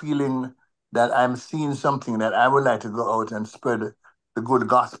now feeling that I'm seeing something that I would like to go out and spread the good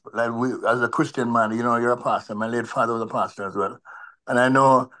gospel. Like as a Christian man, you're a pastor. My late father was a pastor as well. And I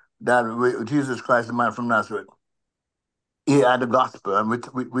know that Jesus Christ, the man from Nazareth, he had the gospel, and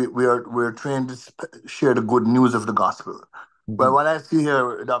we're trained to share the good news of the gospel. But what I see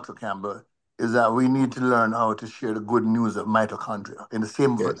here, Dr. Campbell, is that we need to learn how to share the good news of mitochondria in the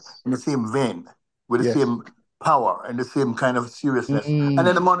same vein, with the same power and the same kind of seriousness. And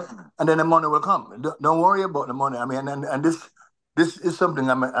then the money will come. Don't worry about the money. I mean, and this is something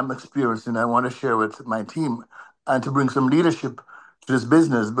I'm experiencing. I want to share with my team and to bring some leadership to this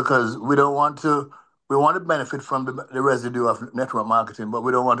business, because we want to benefit from the residue of network marketing, but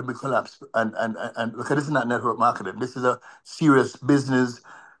we don't want to be collapsed. And because this is not network marketing, this is a serious business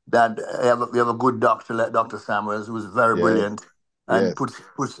that we have a good doctor like Dr. Samuels, who is very brilliant and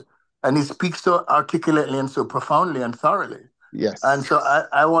and he speaks so articulately and so profoundly and thoroughly. Yes. And so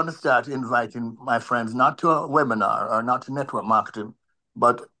I want to start inviting my friends, not to a webinar or not to network marketing,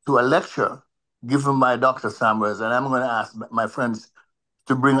 but to a lecture given by Dr. Samuels. And I'm going to ask my friends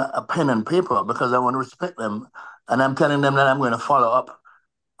to bring a pen and paper, because I want to respect them. And I'm telling them that I'm going to follow up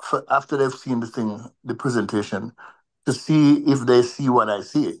after they've seen the presentation, to see if they see what I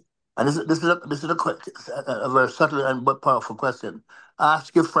see. And this is a very subtle and but powerful question.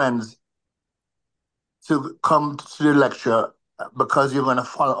 Ask your friends to come to the lecture, because you're going to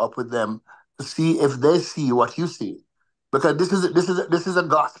follow up with them to see if they see what you see. Because this is a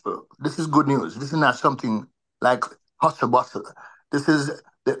gospel. This is good news. This is not something like hustle bustle. This is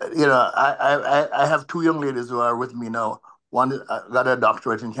I have two young ladies who are with me now. One got a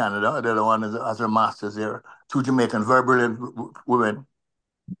doctorate in Canada. The other one has her master's here. Two Jamaican, very brilliant women.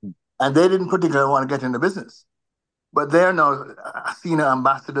 And they didn't particularly want to get in the business. But they're now senior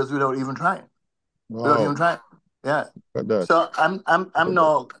ambassadors without even trying. Wow. Without even trying. Yeah. So I'm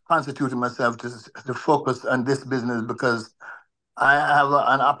now constituting myself to focus on this business, because I have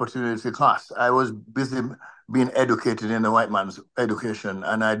an opportunity cost. I was busy being educated in the white man's education,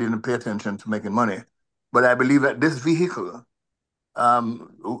 and I didn't pay attention to making money. But I believe that this vehicle,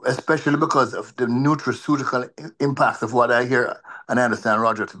 especially because of the nutraceutical impact of what I hear and I understand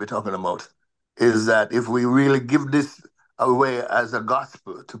Roger to be talking about, is that if we really give this away as a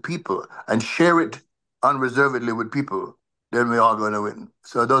gospel to people and share it unreservedly with people, then we're all going to win.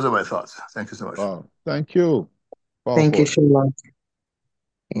 So those are my thoughts. Thank you so much. Wow. Thank you. Thank you so much.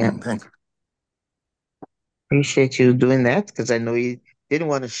 Yeah. Thank you. Appreciate you doing that, because I know you didn't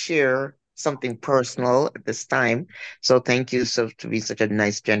want to share something personal at this time. So thank you to be such a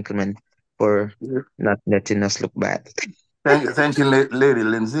nice gentleman for not letting us look bad. Thank you, Lady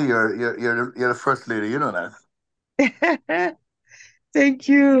Lindsay. You're the first lady. You know that. Thank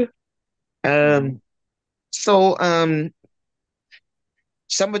you. So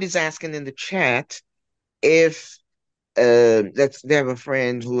somebody's asking in the chat if they have a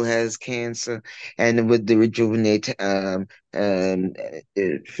friend who has cancer, and with the rejuvenate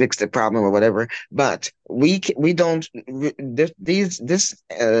fix the problem or whatever. But we don't this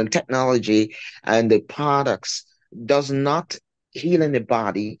technology and the products does not heal in the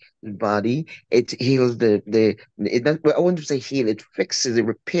body. It heals I wouldn't say heal. It fixes, it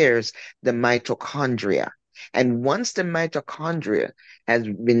repairs the mitochondria. And once the mitochondria has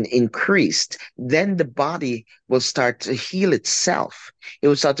been increased, then the body will start to heal itself. It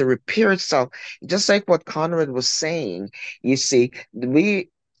will start to repair itself. Just like what Conrad was saying, you see, we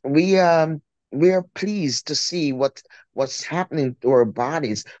are pleased to see what's happening to our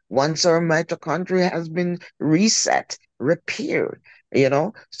bodies once our mitochondria has been reset, repaired.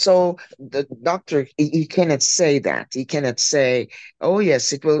 So the doctor, he cannot say that. He cannot say, oh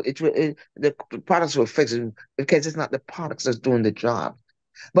yes, the products will fix it, because it's not the products that's doing the job.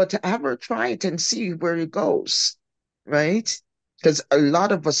 But to ever try it and see where it goes, right? Because a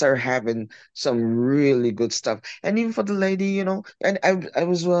lot of us are having some really good stuff. And even for the lady, and I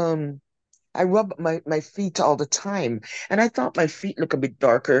was I rub my feet all the time. And I thought my feet look a bit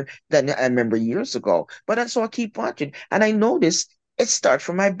darker than I remember years ago. So I keep watching. And I noticed it starts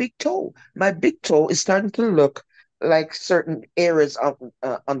from my big toe. My big toe is starting to look like certain areas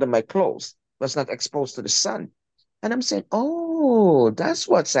under my clothes was not exposed to the sun. And I'm saying, oh, that's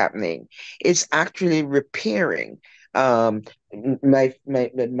what's happening. It's actually repairing. My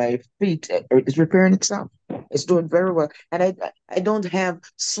feet is repairing itself. It's doing very well, and I don't have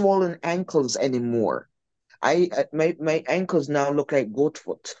swollen ankles anymore. My ankles now look like goat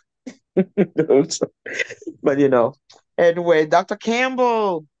foot. But anyway, Dr.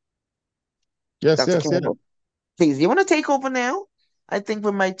 Campbell, Yes, Dr. yes, yes. Campbell, please, you want to take over now? I think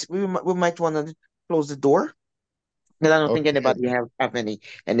we might want to close the door. Because I don't think Okay. anybody have I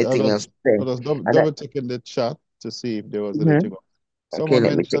anything else was, to say. I was And double checking the chat to see if there was anything. okay, Someone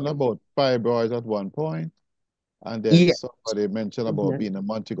let me take. mentioned about fibroids at one point, and then Yeah. somebody mentioned about being in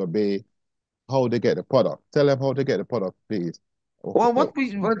Montego Bay, how they get the product. Tell them how to get the product, please. Well,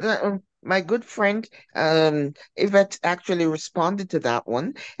 my good friend Yvette actually responded to that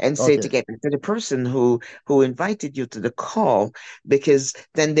one and said Okay. to get back to the person who invited you to the call, because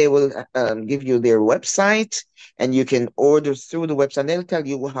then they will give you their website and you can order through the website. They'll tell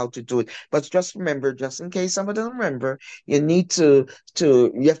you how to do it. But just remember, just in case somebody doesn't remember, you need to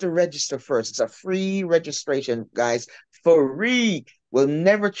you have to register first. It's a free registration, guys. Free. We'll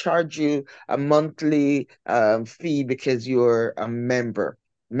never charge you a monthly fee because you're a member.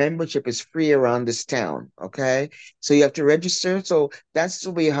 Membership is free around this town, okay? So you have to register. So that's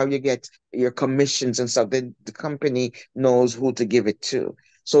the way how you get your commissions and stuff. Then the company knows who to give it to.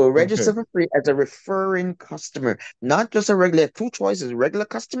 So register Okay. for free as a referring customer, not just a regular. Two choices: regular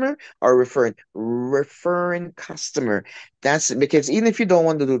customer or referring customer. That's because even if you don't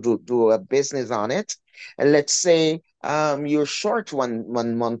want to do a business on it, and let's say you're short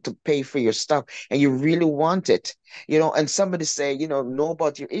one month to pay for your stuff and you really want it, and somebody say, know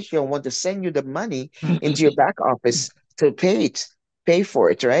about your issue and want to send you the money into your back office to pay for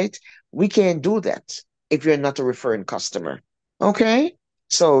it, right? We can't do that if you're not a referring customer. Okay?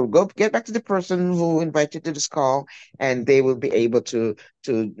 So go get back to the person who invited you to this call, and they will be able to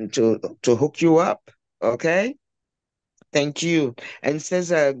hook you up. Okay? Thank you. And it says,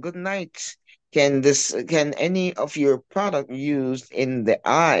 good night. Can any of your product used in the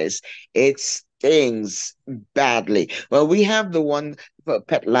eyes? It stings badly. Well, we have the one for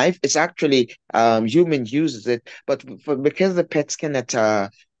Pet Life. It's actually human uses it, but because the pets cannot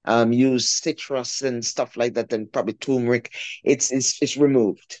use citrus and stuff like that, and probably turmeric, it's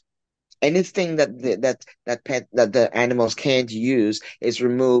removed. Anything that the animals can't use is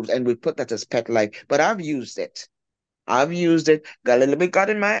removed, and we put that as Pet Life. But I've used it. Got a little bit got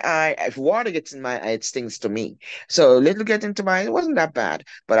in my eye. If water gets in my eye, it stings to me. So a little get into my eye, it wasn't that bad.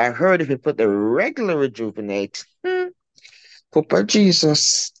 But I heard if you put the regular rejuvenate, Papa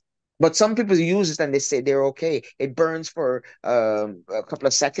Jesus. But some people use it and they say they're okay. It burns for a couple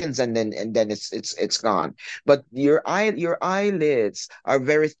of seconds and then it's gone. But your eyelids are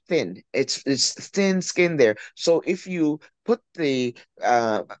very thin. It's thin skin there. So if you put you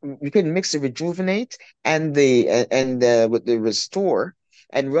can mix the rejuvenate and with the restore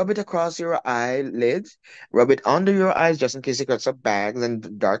and rub it across your eyelid, rub it under your eyes just in case you got some bags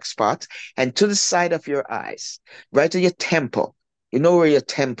and dark spots, and to the side of your eyes, right to your temple. You know where your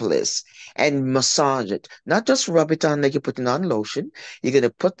temple is, and massage it. Not just rub it on like you're putting on lotion. You're gonna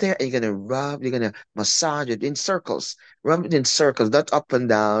put there and you're gonna rub, you're gonna massage it in circles. Rub it in circles, not up and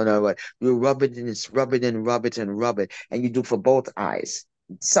down or what. You rub it and rub it and rub it and rub it. And you do for both eyes.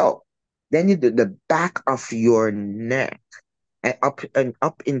 So then you do the back of your neck and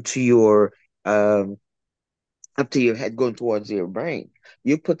up into your up to your head going towards your brain.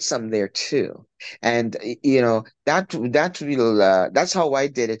 You put some there too. And that's how I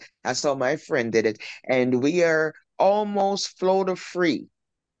did it. That's how my friend did it. And we are almost floater free.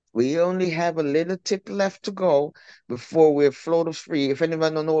 We only have a little tip left to go before we're floater free. If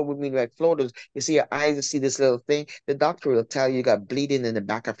anyone don't know what we mean by floaters, you see your eyes, you see this little thing. The doctor will tell you got bleeding in the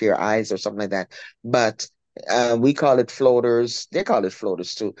back of your eyes or something like that. But we call it floaters. They call it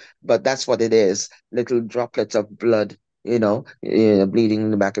floaters too, but that's what it is. Little droplets of blood, bleeding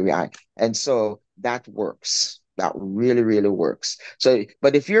in the back of your eye. And so that works. That really, really works. So,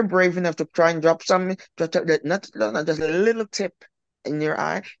 but if you're brave enough to try and drop something, not just a little tip in your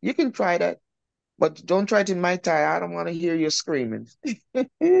eye, you can try that. But don't try it in my tie. I don't want to hear you screaming.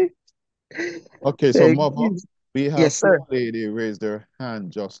 Okay, so Mother, we have Yes, sir. one lady raised their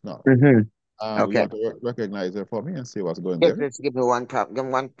hand just now. Mm-hmm. You Okay. want to recognize her for me and see what's going Yes, there? let's give me one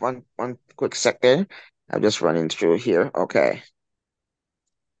quick sec there. I'm just running through here. Okay.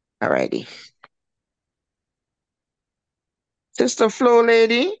 Alrighty. Sister Flo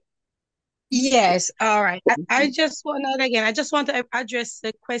lady. Yes, all right. I just want to again, I just want to address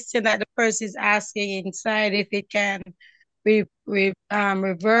the question that the person is asking inside if it can reverse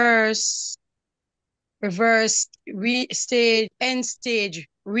end stage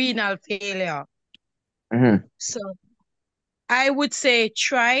renal failure. So I would say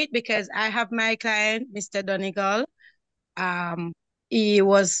try it because I have my client, Mr. Donegal. He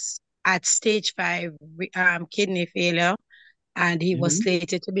was at stage 5 kidney failure, and he was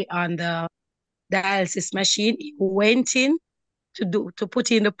slated to be on the dialysis machine. He went in to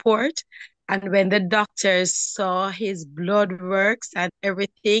put in the port, and when the doctors saw his blood works and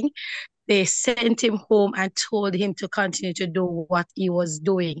everything, they sent him home and told him to continue to do what he was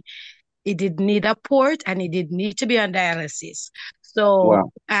doing. He did need a port and he did need to be on dialysis. So,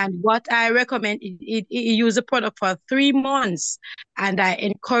 Wow. and what I recommend, he use the product for 3 months, and I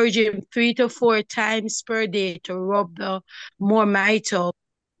encourage him 3 to 4 times per day to rub the Mormito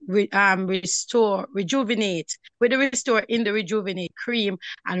rejuvenate with the restore in the rejuvenate cream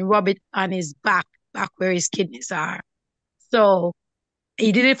and rub it on his back where his kidneys are. So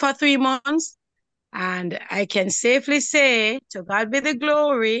he did it for 3 months, and I can safely say, to God be the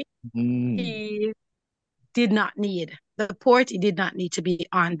glory, he did not need the port. He did not need to be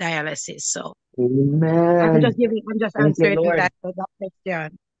on dialysis. So I'm Amen. just Thank you, answering Lord. that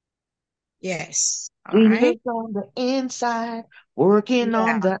question. Yes. All Jesus right. on the inside, working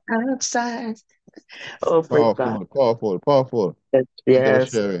on the outside. Oh, praise God. Powerful. Yes. Thank you for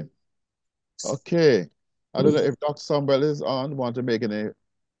Yes. sharing. Okay. I don't know if Dr. Sombrell is on, want to make any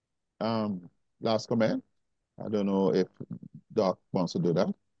last comment. I don't know if Doc wants to do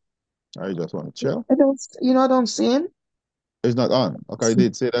that. Or you just want to chill. I don't see him. He's not on. Okay, he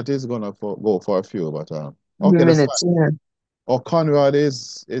did say that he's gonna go for a few, but Few okay, that's minutes, fine. yeah. Oh, Conrad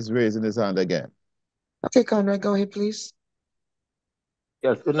is raising his hand again. Okay, Conrad, go ahead, please.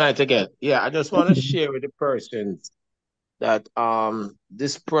 Yes, good night again. Yeah, I just want to share with the persons that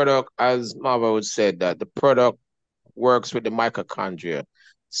this product, as Marva would said, that the product works with the mitochondria.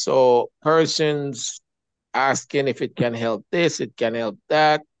 So persons asking if it can help this, it can help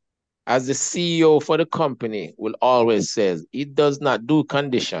that. As the CEO for the company will always says, it does not do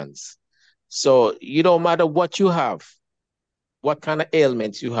conditions. So you don't matter what you have, what kind of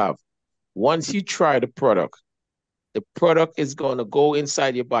ailments you have. Once you try the product is going to go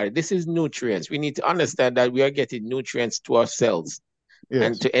inside your body. This is nutrients. We need to understand that we are getting nutrients to our cells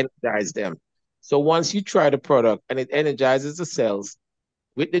and to energize them. So once you try the product and it energizes the cells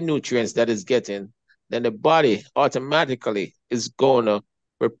with the nutrients that it's getting, then the body automatically is going to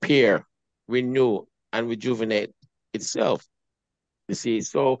repair, renew, and rejuvenate itself. You see,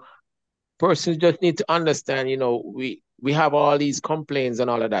 so persons just need to understand, we have all these complaints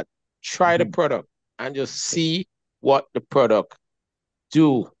and all of that. Try the product and just see what the product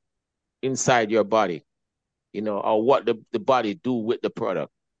do inside your body, or what the body do with the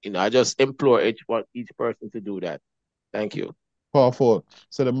product. I just implore each person to do that. Thank you. Powerful.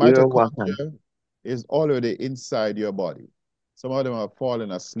 So the You're welcome. mitochondria is already inside your body. Some of them are falling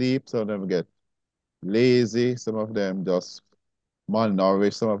asleep, some of them get lazy, some of them just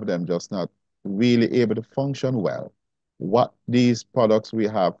malnourished, some of them just not really able to function well. What these products we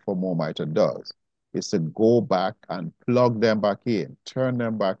have for Mormito does is to go back and plug them back in, turn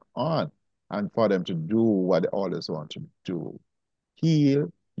them back on, and for them to do what they always want to do.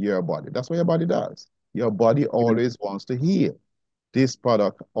 Heal your body. That's what your body does. Your body always wants to heal. This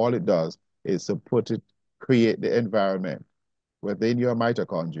product, all it does is to create the environment within your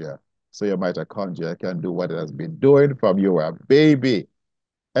mitochondria so your mitochondria can do what it has been doing from you were a baby.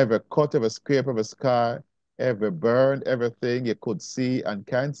 Every cut, every scrape, every scar, every burn, everything you could see and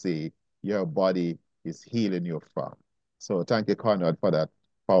can see, your body is healing you from. So thank you, Conrad, for that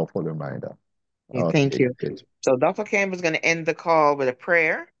powerful reminder. Okay, thank you. Great. So Dr. Campbell is going to end the call with a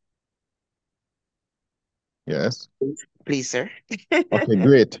prayer. Yes. Please, sir. Okay,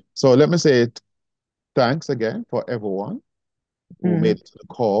 great. So let me say thanks again for everyone who made it to the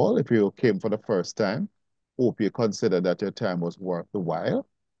call. If you came for the first time, hope you consider that your time was worth the while.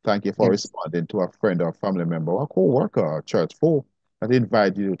 Thank you for responding to a friend or family member or co-worker or church folk that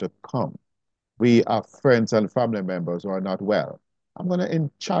invited you to come. We are friends and family members who are not well. I'm going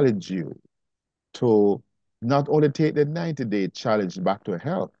to challenge you to not only take the 90-day challenge back to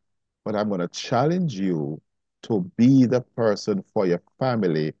health, but I'm going to challenge you to be the person for your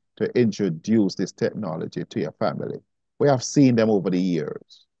family to introduce this technology to your family. We have seen them over the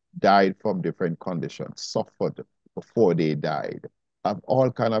years, died from different conditions, suffered before they died, have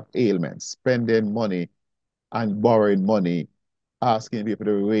all kind of ailments, spending money and borrowing money asking people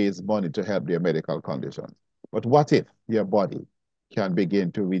to raise money to help their medical conditions. But what if your body can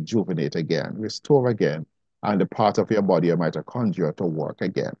begin to rejuvenate again, restore again, and the part of your body, your mitochondria, to work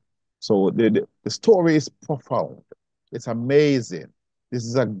again? So the story is profound. It's amazing. This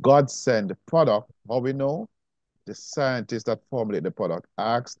is a God-sent product. How we know? The scientists that formulate the product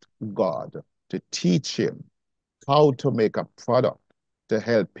asked God to teach him how to make a product to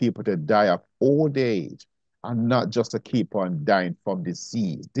help people to die of old age and not just to keep on dying from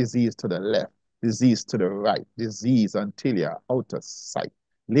disease. Disease to the left, disease to the right, disease until you're out of sight.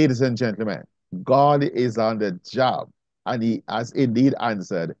 Ladies and gentlemen, God is on the job and he has indeed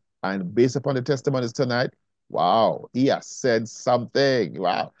answered. And based upon the testimonies tonight, wow, he has said something.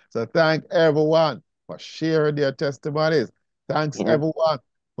 Wow. So thank everyone for sharing their testimonies. Thanks everyone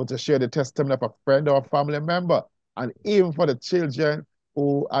for to share the testimony of a friend or a family member. And even for the children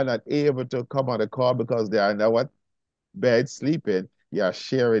who are not able to come on the call because they are in what bed sleeping, you are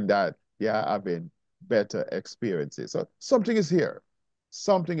sharing that they are having better experiences. So something is here.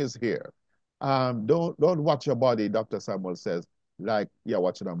 Something is here. Don't watch your body, Dr. Samuel says, like you're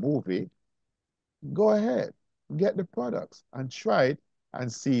watching a movie. Go ahead, get the products and try it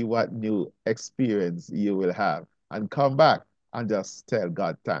and see what new experience you will have. And come back and just tell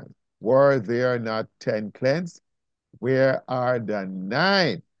God thanks. Were there not 10 cleansed? Where are the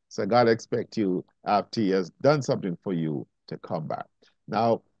 9? So God expects you, after He has done something for you, to come back.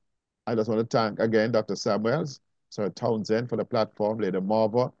 Now, I just want to thank again Dr. Samuels, Sir Townsend for the platform, Lady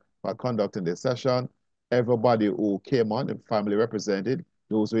Marva for conducting this session, everybody who came on and family represented,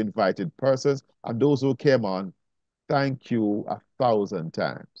 those who invited persons, and those who came on, thank you 1,000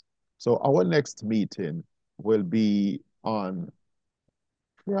 times. So our next meeting will be on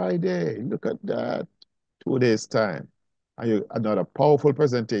Friday. Look at that. 2 days' time. And another powerful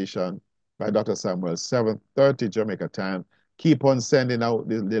presentation by Dr. Samuel, 7:30 Jamaica time. Keep on sending out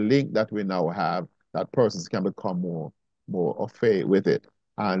the link that we now have, that persons can become more au fait with it.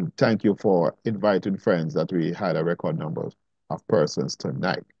 And thank you for inviting friends that we had a record number of persons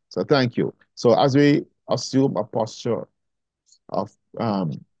tonight. So thank you. So as we assume a posture of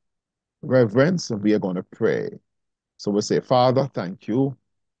reverence, we are going to pray. So we say, Father, thank you.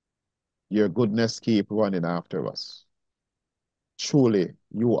 Your goodness keep running after us. Truly,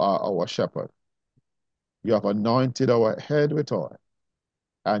 you are our shepherd. You have anointed our head with oil,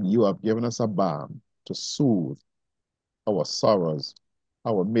 and you have given us a balm to soothe our sorrows,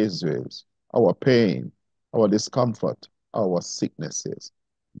 our miseries, our pain, our discomfort, our sicknesses.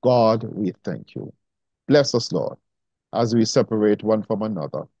 God, we thank you. Bless us, Lord, as we separate one from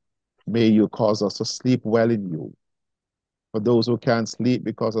another. May you cause us to sleep well in you. For those who can't sleep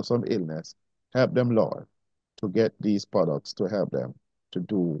because of some illness, help them, Lord, to get these products to help them to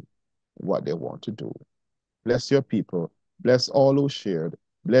do what they want to do. Bless your people. Bless all who shared.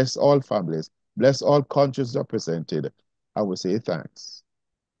 Bless all families. Bless all countries represented. I will say thanks.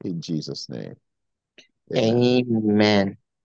 In Jesus' name. Amen.